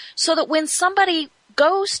here so that when somebody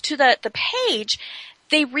goes to the page,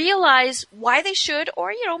 they realize why they should,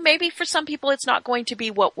 or, maybe for some people it's not going to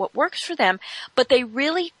be what works for them, but they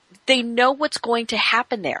really they know what's going to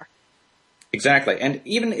happen there. Exactly. And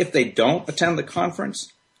even if they don't attend the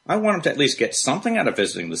conference, I want them to at least get something out of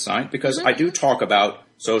visiting the site, because I do talk about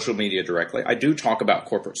social media directly. I do talk about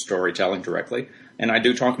corporate storytelling directly. And I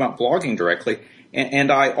do talk about blogging directly.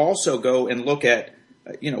 And I also go and look at,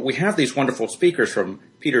 we have these wonderful speakers, from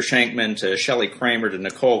Peter Shankman to Shelley Kramer to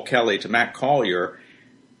Nicole Kelly to Matt Collier.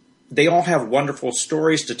 They all have wonderful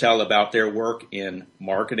stories to tell about their work in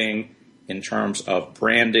marketing, in terms of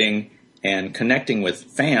branding, and connecting with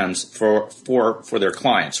fans for their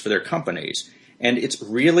clients, for their companies. And it's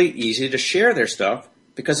really easy to share their stuff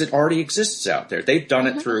because it already exists out there. They've done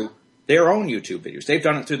it through their own YouTube videos. They've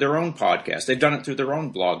done it through their own podcasts. They've done it through their own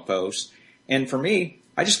blog posts. And for me,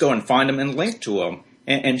 I just go and find them and link to them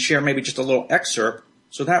and share maybe just a little excerpt,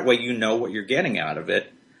 so that way you know what you're getting out of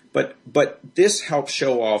it. But this helps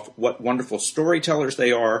show off what wonderful storytellers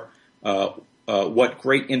they are, what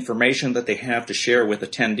great information that they have to share with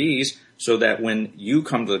attendees, so that when you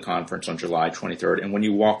come to the conference on July 23rd and when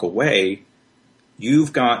you walk away,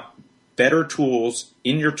 you've got better tools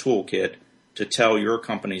in your toolkit to tell your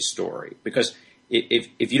company's story. Because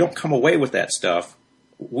if you don't come away with that stuff,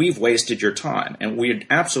 we've wasted your time, and we're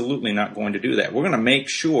absolutely not going to do that. We're going to make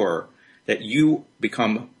sure that you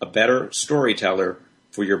become a better storyteller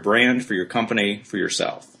for your brand, for your company, for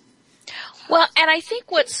yourself. Well, and I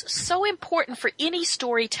think what's so important for any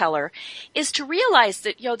storyteller is to realize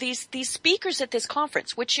that, these speakers at this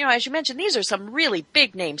conference, which, as you mentioned, these are some really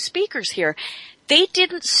big name speakers here. They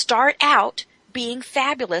didn't start out being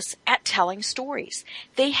fabulous at telling stories.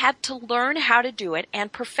 They had to learn how to do it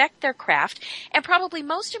and perfect their craft. And probably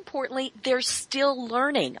most importantly, they're still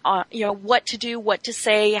learning, what to do, what to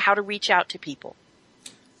say, how to reach out to people.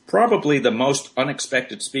 Probably the most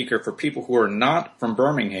unexpected speaker for people who are not from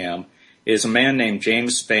Birmingham is a man named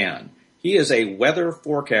James Spann. He is a weather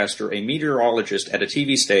forecaster, a meteorologist at a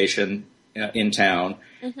TV station in town.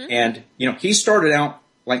 And, he started out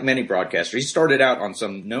like many broadcasters. He started out on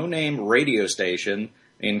some no-name radio station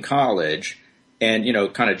in college and,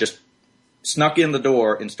 kind of just snuck in the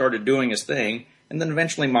door and started doing his thing, and then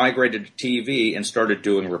eventually migrated to TV and started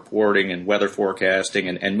doing reporting and weather forecasting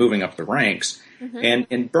and moving up the ranks. And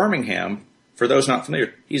in Birmingham, for those not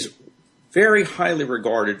familiar, he's very highly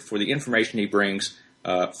regarded for the information he brings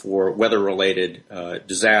for weather-related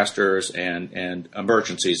disasters and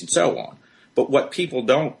emergencies and so on. But what people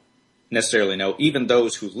don't necessarily know, even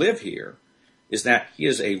those who live here, is that he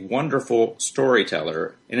is a wonderful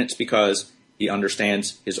storyteller, and it's because he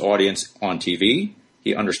understands his audience on TV,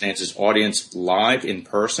 he understands his audience live in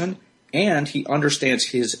person, and he understands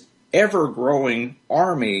his ever-growing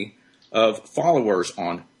army of followers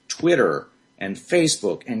on Twitter and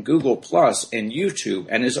Facebook and Google Plus and YouTube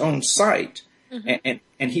and his own site. And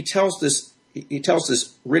he tells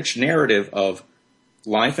this rich narrative of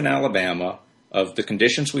life in Alabama, of the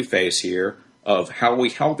conditions we face here, of how we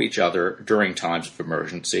help each other during times of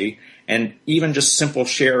emergency, and even just simple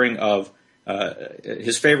sharing of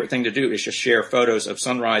his favorite thing to do is just share photos of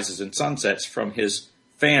sunrises and sunsets from his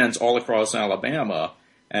fans all across Alabama.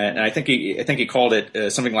 And I think he called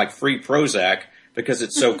it something like free Prozac, because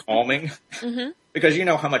it's so calming. Because you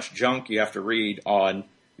know how much junk you have to read on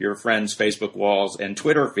your friends' Facebook walls and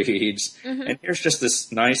Twitter feeds. And here's just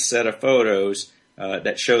this nice set of photos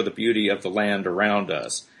that show the beauty of the land around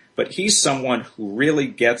us. But he's someone who really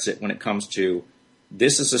gets it when it comes to,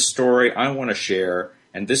 this is a story I want to share,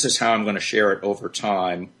 and this is how I'm going to share it over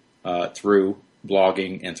time through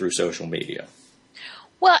blogging and through social media.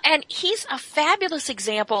 Well, and he's a fabulous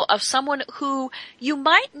example of someone who you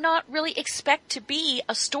might not really expect to be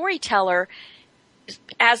a storyteller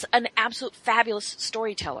as an absolute fabulous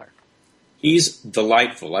storyteller. He's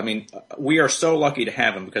delightful. I mean, we are so lucky to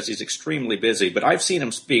have him because he's extremely busy, but I've seen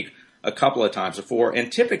him speak a couple of times before,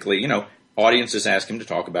 and typically, audiences ask him to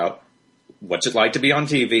talk about what's it like to be on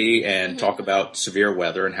TV and talk about severe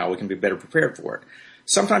weather and how we can be better prepared for it.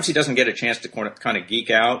 Sometimes he doesn't get a chance to kind of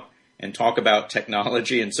geek out and talk about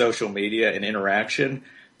technology and social media and interaction,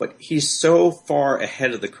 but he's so far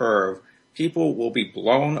ahead of the curve, people will be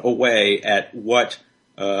blown away at what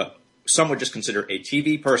some would just consider a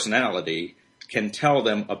TV personality can tell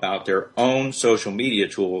them about their own social media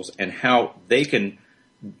tools and how they can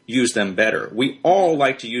use them better. We all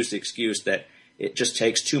like to use the excuse that it just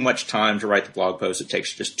takes too much time to write the blog post. It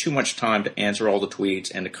takes just too much time to answer all the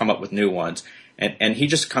tweets and to come up with new ones. And he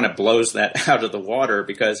just kind of blows that out of the water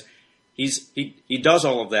because he does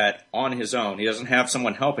all of that on his own. He doesn't have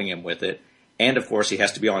someone helping him with it. And, of course, he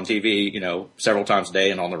has to be on TV, several times a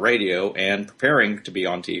day and on the radio and preparing to be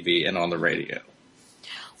on TV and on the radio.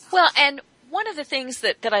 Well, and one of the things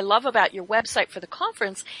that I love about your website for the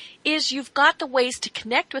conference is you've got the ways to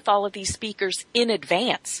connect with all of these speakers in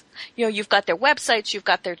advance. You've got their websites, you've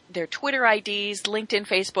got their Twitter IDs, LinkedIn,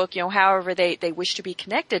 Facebook, however they wish to be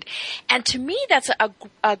connected. And to me, that's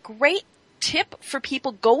a great tip for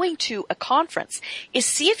people going to a conference is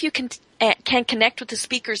see if you can connect with the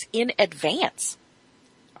speakers in advance.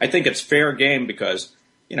 I think it's fair game because,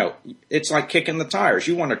 it's like kicking the tires.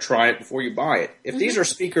 You want to try it before you buy it. If these are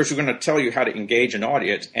speakers who are going to tell you how to engage an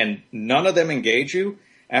audience and none of them engage you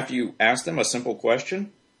after you ask them a simple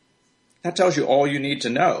question, that tells you all you need to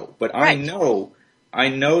know. But right. I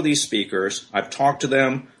know these speakers. I've talked to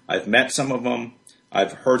them. I've met some of them.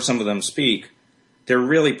 I've heard some of them speak. They're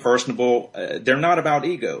really personable. They're not about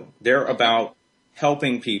ego. They're about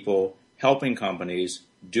helping people, helping companies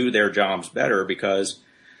do their jobs better because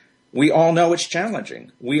we all know it's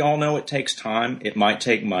challenging. We all know it takes time. It might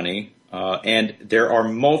take money. And there are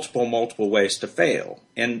multiple ways to fail.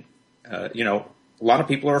 And, a lot of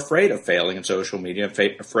people are afraid of failing in social media,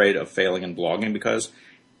 afraid of failing in blogging because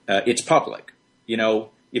it's public.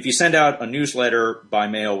 If you send out a newsletter by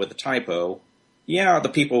mail with a typo, yeah, the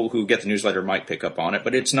people who get the newsletter might pick up on it,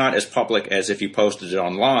 but it's not as public as if you posted it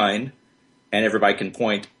online and everybody can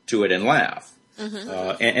point to it and laugh.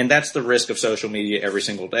 And that's the risk of social media every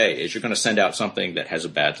single day is you're going to send out something that has a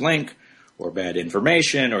bad link or bad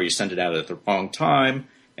information or you send it out at the wrong time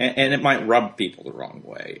and it might rub people the wrong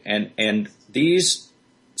way. And these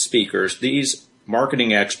speakers, these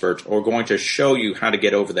marketing experts are going to show you how to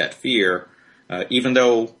get over that fear, even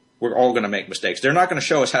though we're all going to make mistakes. They're not going to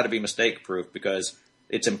show us how to be mistake-proof because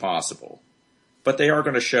it's impossible. But they are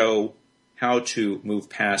going to show how to move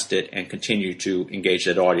past it and continue to engage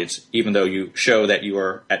that audience, even though you show that you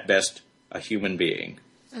are, at best, a human being.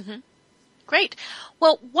 Great.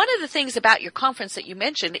 Well, one of the things about your conference that you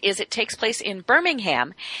mentioned is it takes place in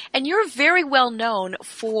Birmingham, and you're very well known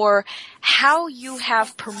for how you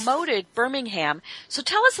have promoted Birmingham. So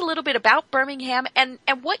tell us a little bit about Birmingham and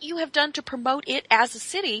what you have done to promote it as a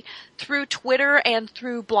city through Twitter and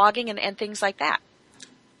through blogging and things like that.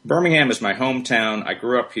 Birmingham is my hometown. I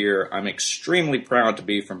grew up here. I'm extremely proud to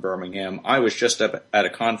be from Birmingham. I was just up at a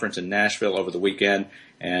conference in Nashville over the weekend,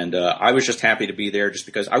 and I was just happy to be there just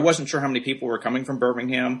because I wasn't sure how many people were coming from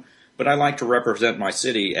Birmingham, but I like to represent my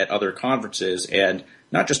city at other conferences and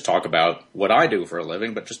not just talk about what I do for a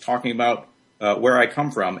living, but just talking about where I come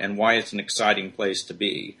from and why it's an exciting place to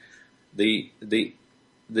be. The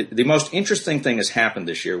most interesting thing has happened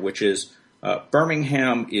this year, which is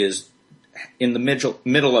Birmingham is in the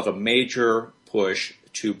middle of a major push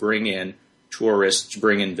to bring in tourists,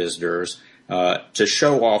 bring in visitors, to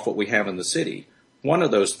show off what we have in the city. One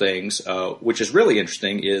of those things, which is really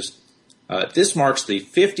interesting, is this marks the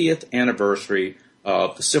 50th anniversary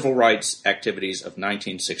of the civil rights activities of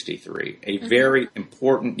 1963, a very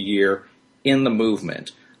important year in the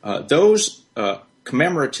movement. Those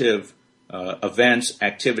commemorative events,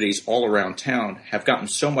 activities all around town have gotten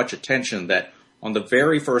so much attention that on the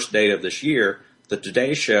very first day of this year, the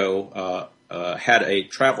Today Show had a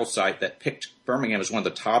travel site that picked Birmingham as one of the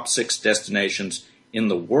top 6 destinations in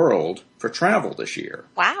the world for travel this year.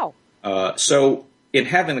 Wow. So in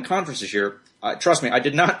having the conference this year, trust me, I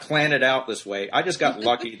did not plan it out this way. I just got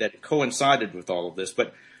lucky that it coincided with all of this.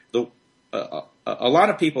 But a lot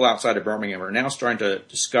of people outside of Birmingham are now starting to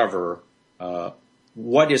discover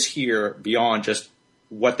what is here beyond just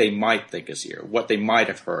what they might think is here, what they might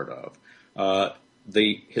have heard of.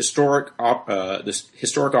 The historic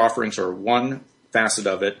offerings are one facet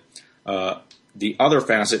of it. The other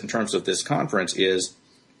facet in terms of this conference is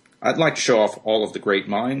I'd like to show off all of the great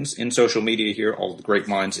minds in social media here, all of the great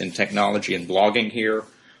minds in technology and blogging here.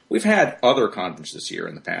 We've had other conferences here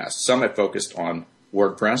in the past. Some have focused on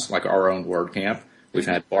WordPress, like our own WordCamp. We've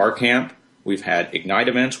had BarCamp. We've had Ignite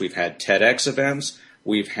events. We've had TEDx events.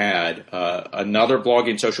 We've had another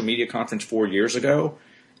blogging social media conference 4 years ago.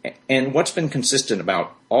 And what's been consistent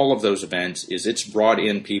about all of those events is it's brought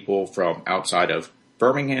in people from outside of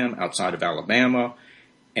Birmingham, outside of Alabama.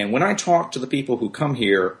 And when I talk to the people who come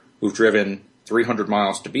here, who've driven 300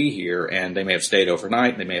 miles to be here, and they may have stayed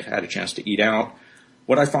overnight, they may have had a chance to eat out,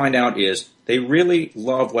 what I find out is they really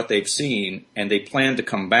love what they've seen, and they plan to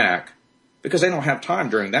come back because they don't have time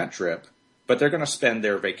during that trip, but they're going to spend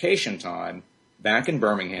their vacation time back in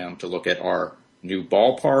Birmingham to look at our new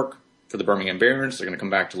ballpark for the Birmingham Barons. They're going to come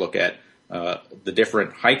back to look at the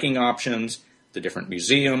different hiking options, the different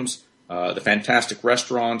museums, the fantastic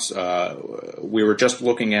restaurants. We were just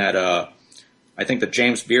looking at, I think the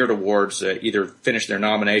James Beard Awards either finished their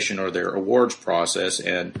nomination or their awards process,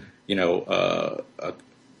 and a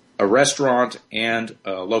a restaurant and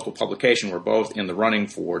a local publication were both in the running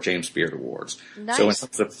for James Beard Awards. Nice. So in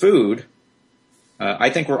terms of food,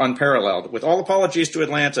 I think we're unparalleled. With all apologies to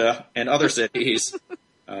Atlanta and other cities,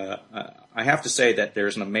 I have to say that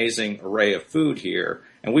there's an amazing array of food here,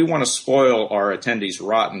 and we want to spoil our attendees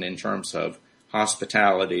rotten in terms of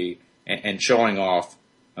hospitality and showing off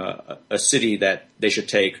a city that they should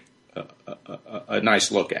take a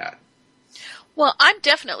nice look at. Well, I'm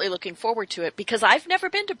definitely looking forward to it because I've never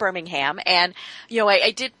been to Birmingham, and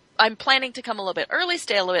I'm planning to come a little bit early,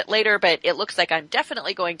 stay a little bit later, but it looks like I'm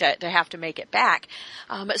definitely going to have to make it back.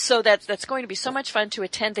 So that's going to be so much fun to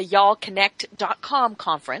attend the y'allconnect.com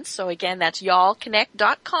conference. So again, that's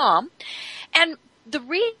y'allconnect.com. And the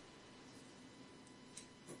reason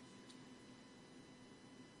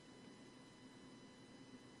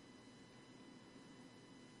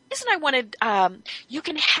I wanted, you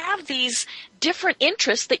can have these different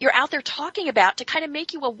interests that you're out there talking about to kind of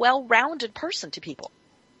make you a well-rounded person to people.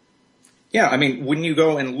 Yeah, I mean, when you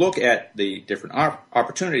go and look at the different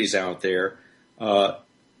opportunities out there,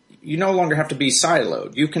 you no longer have to be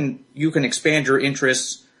siloed. You can expand your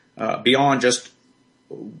interests beyond just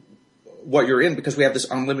what you're in, because we have this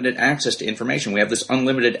unlimited access to information. We have this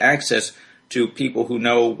unlimited access to people who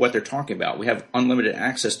know what they're talking about. We have unlimited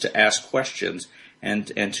access to ask questions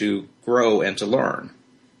and to grow and to learn.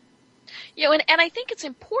 And I think it's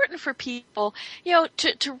important for people,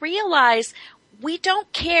 to realize we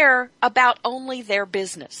don't care about only their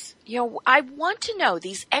business. I want to know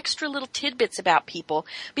these extra little tidbits about people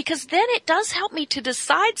because then it does help me to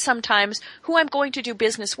decide sometimes who I'm going to do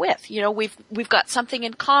business with. We've got something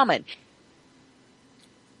in common.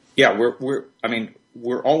 Yeah,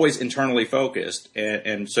 we're always internally focused,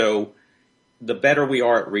 and so the better we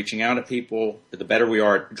are at reaching out at people, the better we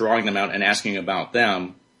are at drawing them out and asking about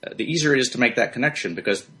them, the easier it is to make that connection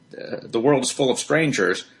because the world is full of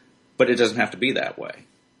strangers. But it doesn't have to be that way.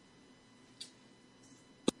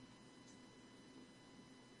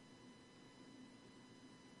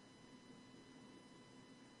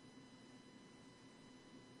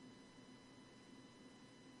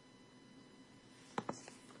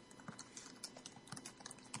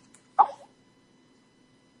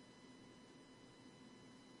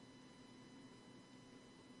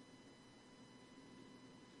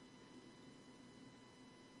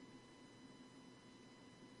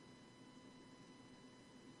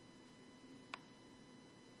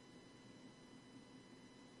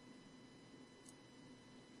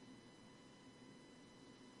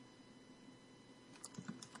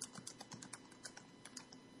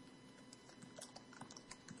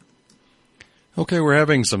 Okay, we're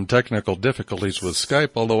having some technical difficulties with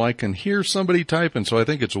Skype, although I can hear somebody typing, so I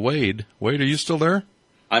think it's Wade. Wade, are you still there?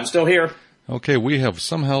 I'm still here. Okay, we have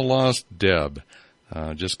somehow lost Deb.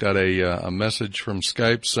 Just got a message from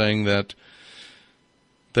Skype saying that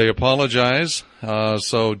they apologize.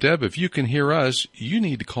 So, Deb, if you can hear us, you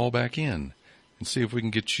need to call back in and see if we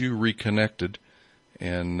can get you reconnected,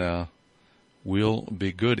 and we'll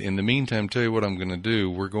be good. In the meantime, tell you what I'm going to do.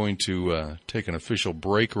 We're going to take an official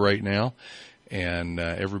break right now. And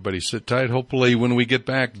everybody sit tight. Hopefully when we get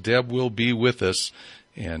back, Deb will be with us,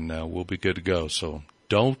 and we'll be good to go. So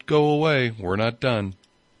don't go away. We're not done.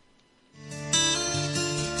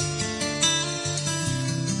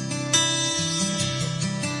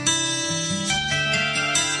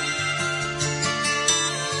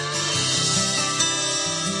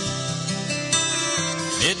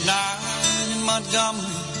 Midnight in Montgomery,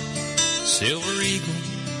 Silver Eagle,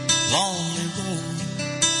 Lonely Road.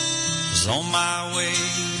 Was on my way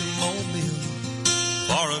to Mobile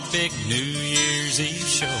for a big New Year's Eve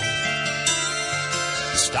show.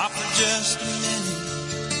 Stopped for just a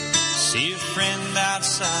minute, see a friend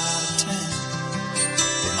outside of town.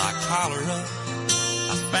 With my collar up,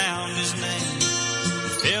 I found his name.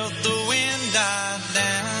 Felt the wind die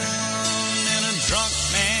down and a drunk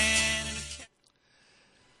man in a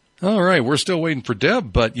cab. All right, we're still waiting for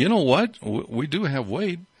Deb, but you know what? We do have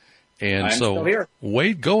Wade. And I'm so, still here.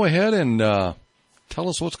 Wade, go ahead and tell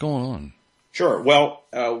us what's going on. Sure. Well,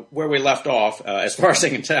 where we left off, as far as I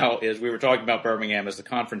can tell, is we were talking about Birmingham as the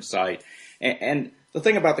conference site. And the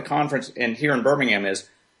thing about the conference and here in Birmingham is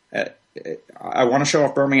I want to show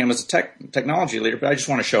off Birmingham as a technology leader, but I just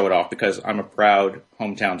want to show it off because I'm a proud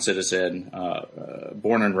hometown citizen,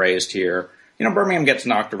 born and raised here. Birmingham gets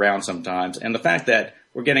knocked around sometimes. And the fact that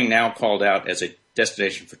we're getting now called out as a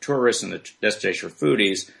destination for tourists and a destination for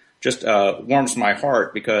foodies just warms my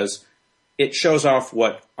heart because it shows off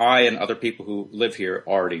what I and other people who live here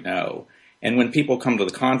already know. And when people come to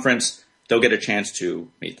the conference, they'll get a chance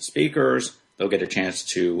to meet the speakers, They'll get a chance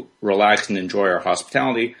to relax and enjoy our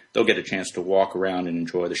hospitality. They'll get a chance to walk around and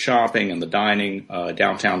enjoy the shopping and the dining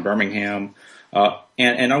downtown Birmingham.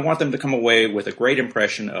 And I want them to come away with a great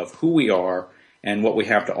impression of who we are and what we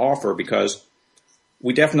have to offer, because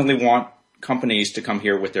we definitely want companies to come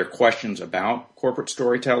here with their questions about corporate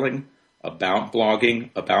storytelling, about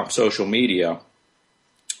blogging, about social media,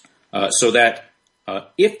 so that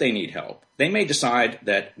if they need help, they may decide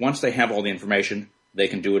that once they have all the information, they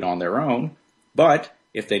can do it on their own. But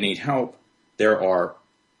if they need help, there are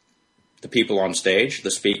the people on stage, the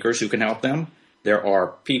speakers who can help them. There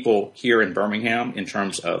are people here in Birmingham in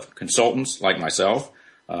terms of consultants like myself,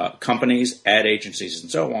 companies, ad agencies, and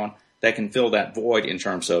so on, that can fill that void in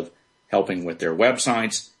terms of helping with their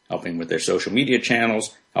websites, helping with their social media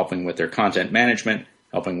channels, helping with their content management,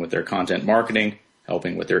 helping with their content marketing,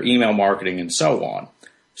 helping with their email marketing, and so on.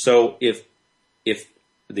 So if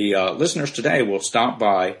the listeners today will stop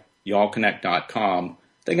by y'allconnect.com,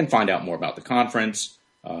 they can find out more about the conference,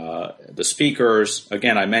 the speakers.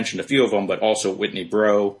 Again, I mentioned a few of them, but also Whitney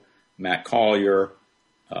Breaux, Matt Collier,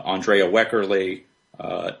 Andrea Weckerly,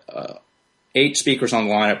 8 speakers on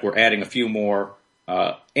the lineup. We're adding a few more.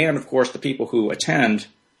 And, of course, the people who attend,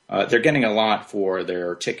 they're getting a lot for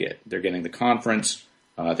their ticket. They're getting the conference.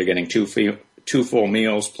 They're getting two full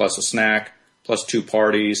meals plus a snack, plus 2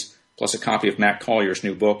 parties, plus a copy of Matt Collier's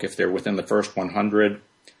new book if they're within the first 100.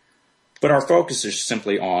 But our focus is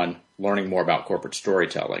simply on learning more about corporate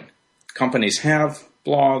storytelling. Companies have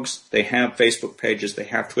blogs, they have Facebook pages, they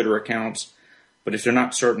have Twitter accounts, but if they're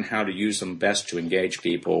not certain how to use them best to engage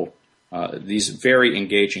people, these very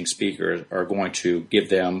engaging speakers are going to give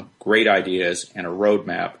them great ideas and a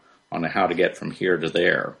roadmap on how to get from here to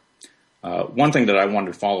there. One thing that I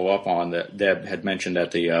wanted to follow up on that Deb had mentioned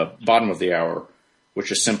at the bottom of the hour,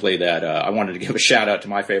 which is simply that I wanted to give a shout out to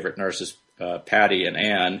my favorite nurses, Patty and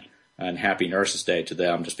Ann, and Happy Nurses Day to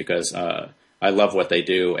them, just because I love what they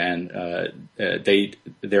do, and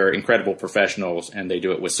they're incredible professionals, and they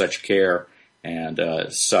do it with such care and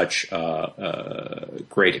such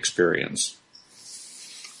great experience.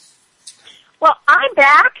 Well, I'm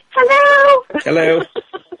back. Hello. Hello.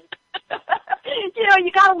 You know,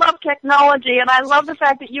 you gotta love technology, and I love the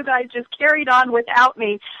fact that you guys just carried on without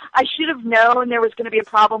me. I should have known there was going to be a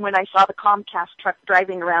problem when I saw the Comcast truck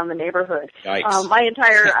driving around the neighborhood. Yikes. My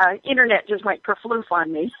entire internet just went kerfloof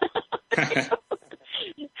on me.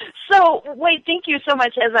 So, Wade, thank you so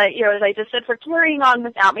much, as I just said, for carrying on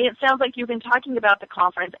without me. It sounds like you've been talking about the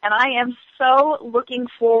conference, and I am so looking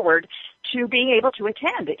forward to being able to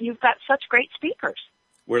attend. You've got such great speakers.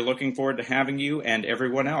 We're looking forward to having you and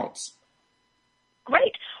everyone else.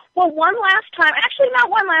 Great. Well, one last time, actually not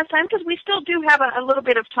one last time, because we still do have a little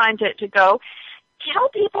bit of time to go. Tell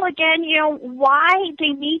people again, why they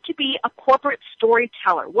need to be a corporate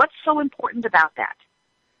storyteller. What's so important about that?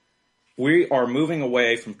 We are moving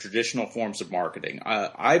away from traditional forms of marketing.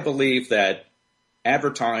 I believe that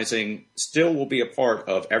advertising still will be a part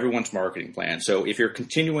of everyone's marketing plan. So if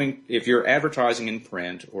you're advertising in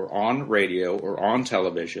print or on radio or on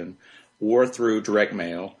television or through direct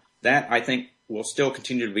mail, that I think will still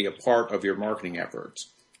continue to be a part of your marketing efforts.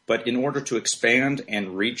 But in order to expand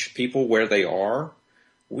and reach people where they are,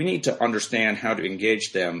 we need to understand how to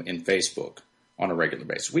engage them in Facebook on a regular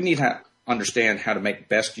basis. We need to understand how to make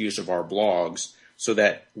best use of our blogs so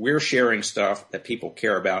that we're sharing stuff that people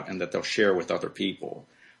care about and that they'll share with other people.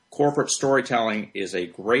 Corporate storytelling is a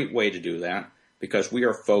great way to do that because we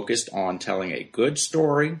are focused on telling a good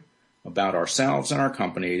story about ourselves and our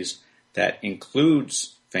companies that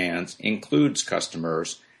includes fans, includes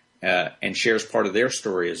customers, and shares part of their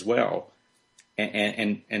story as well,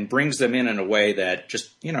 and brings them in a way that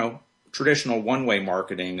just, traditional one-way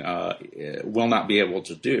marketing will not be able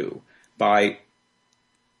to do. By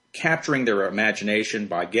capturing their imagination,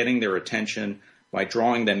 by getting their attention, by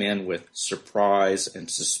drawing them in with surprise and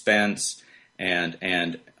suspense and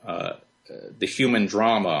the human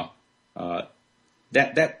drama,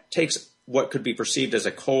 that takes what could be perceived as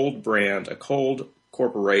a cold brand, a cold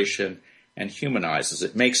corporation, and humanizes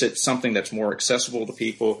it, makes it something that's more accessible to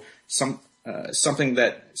people, someone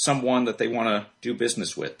that they want to do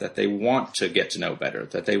business with, that they want to get to know better,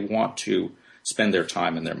 that they want to spend their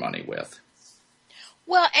time and their money with.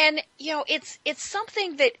 Well, and, it's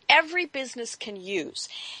something that every business can use.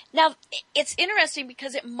 Now, it's interesting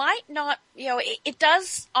because it might not, it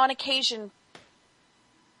does on occasion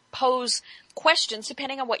pose questions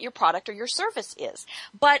depending on what your product or your service is.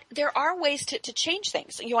 But there are ways to change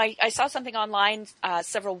things. I saw something online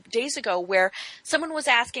several days ago where someone was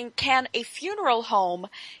asking, can a funeral home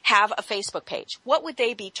have a Facebook page? What would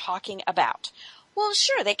they be talking about? Well,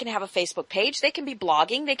 sure, they can have a Facebook page, they can be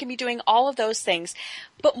blogging, they can be doing all of those things,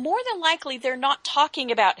 but more than likely they're not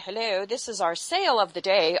talking about, hello, this is our sale of the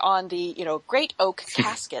day on the, great oak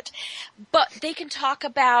casket, but they can talk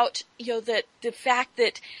about, the fact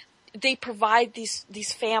that they provide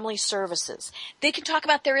these family services. They can talk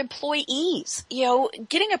about their employees.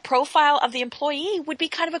 Getting a profile of the employee would be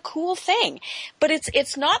kind of a cool thing, but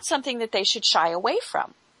it's not something that they should shy away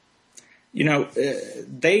from.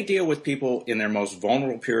 They deal with people in their most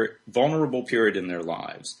vulnerable period in their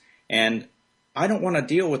lives. And I don't want to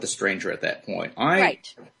deal with a stranger at that point.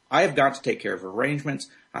 Right. I have got to take care of arrangements.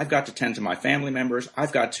 I've got to tend to my family members.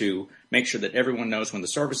 I've got to make sure that everyone knows when the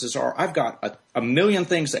services are. I've got a million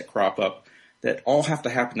things that crop up that all have to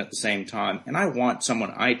happen at the same time. And I want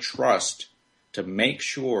someone I trust to make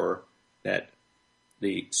sure that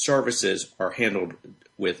the services are handled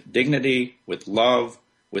with dignity, with love,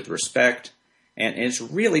 with respect, and it's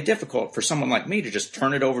really difficult for someone like me to just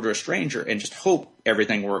turn it over to a stranger and just hope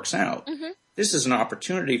everything works out. Mm-hmm. This is an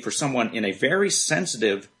opportunity for someone in a very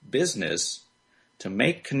sensitive business to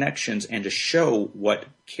make connections and to show what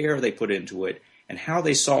care they put into it and how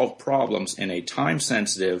they solve problems in a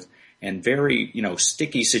time-sensitive and very,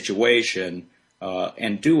 sticky situation,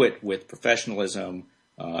 and do it with professionalism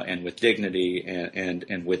and with dignity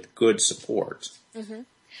and with good support. Mm-hmm.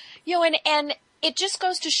 And it just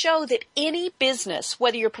goes to show that any business,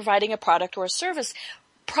 whether you're providing a product or a service,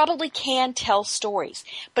 probably can tell stories.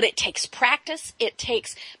 But it takes practice. It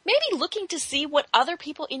takes maybe looking to see what other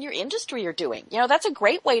people in your industry are doing. That's a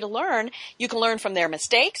great way to learn. You can learn from their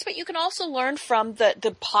mistakes, but you can also learn from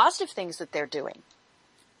the positive things that they're doing.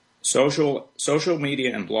 Social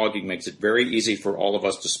media and blogging makes it very easy for all of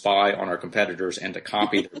us to spy on our competitors and to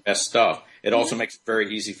copy their best stuff. It also makes it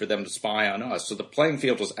very easy for them to spy on us. So the playing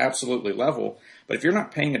field is absolutely level. But if you're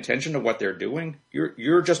not paying attention to what they're doing,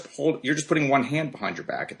 you're just putting one hand behind your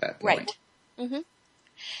back at that point. Right. Mm-hmm.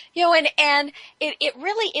 And it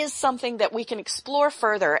really is something that we can explore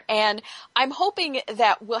further. And I'm hoping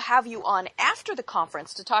that we'll have you on after the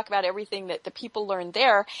conference to talk about everything that the people learned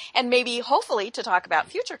there, and maybe hopefully to talk about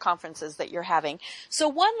future conferences that you're having. So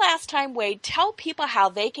one last time, Wade, tell people how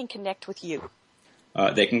they can connect with you.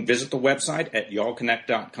 They can visit the website at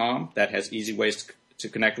y'allconnect.com. That has easy ways to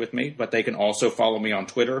connect with me, but they can also follow me on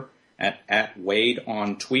Twitter at Wade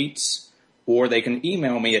on Tweets, or they can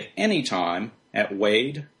email me at any time at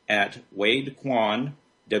Kwon,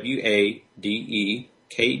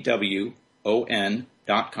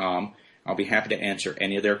 WADEKWON.com. I'll be happy to answer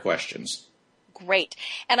any of their questions. Great.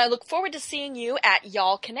 And I look forward to seeing you at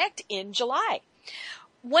Y'all Connect in July.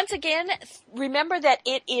 Once again, remember that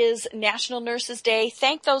it is National Nurses Day.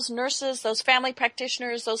 Thank those nurses, those family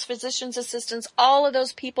practitioners, those physician's assistants, all of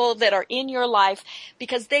those people that are in your life,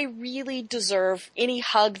 because they really deserve any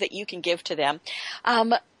hug that you can give to them.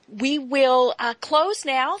 We will close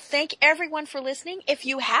now. Thank everyone for listening. If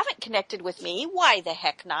you haven't connected with me, why the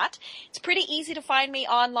heck not? It's pretty easy to find me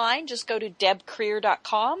online. Just go to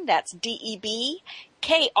debkrier.com. That's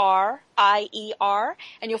DEBKRIER.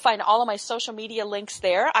 And you'll find all of my social media links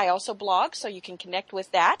there. I also blog, so you can connect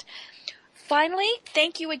with that. Finally,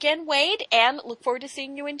 thank you again, Wade, and look forward to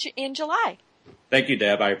seeing you in July. Thank you,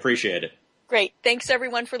 Deb. I appreciate it. Great. Thanks,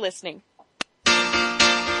 everyone, for listening.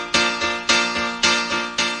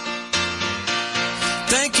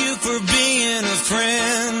 Thank you for being a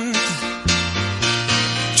friend.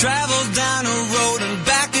 Travel down a road and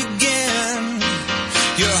back again.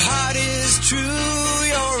 Your heart is true.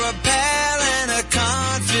 You're a pal and a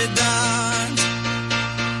confidant.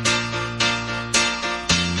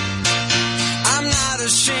 I'm not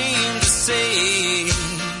ashamed to say,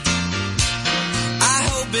 I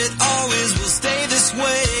hope it always will stay this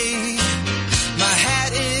way. My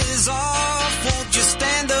hat is off. Won't you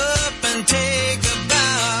stand up and take a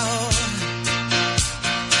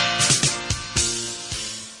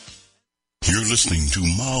You're listening to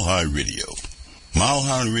Mile High Radio.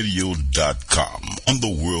 MileHighRadio.com on the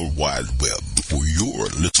World Wide Web for your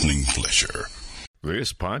listening pleasure.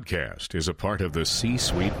 This podcast is a part of the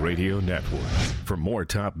C-Suite Radio Network. For more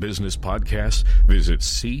top business podcasts, visit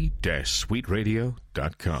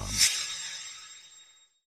c-suiteradio.com.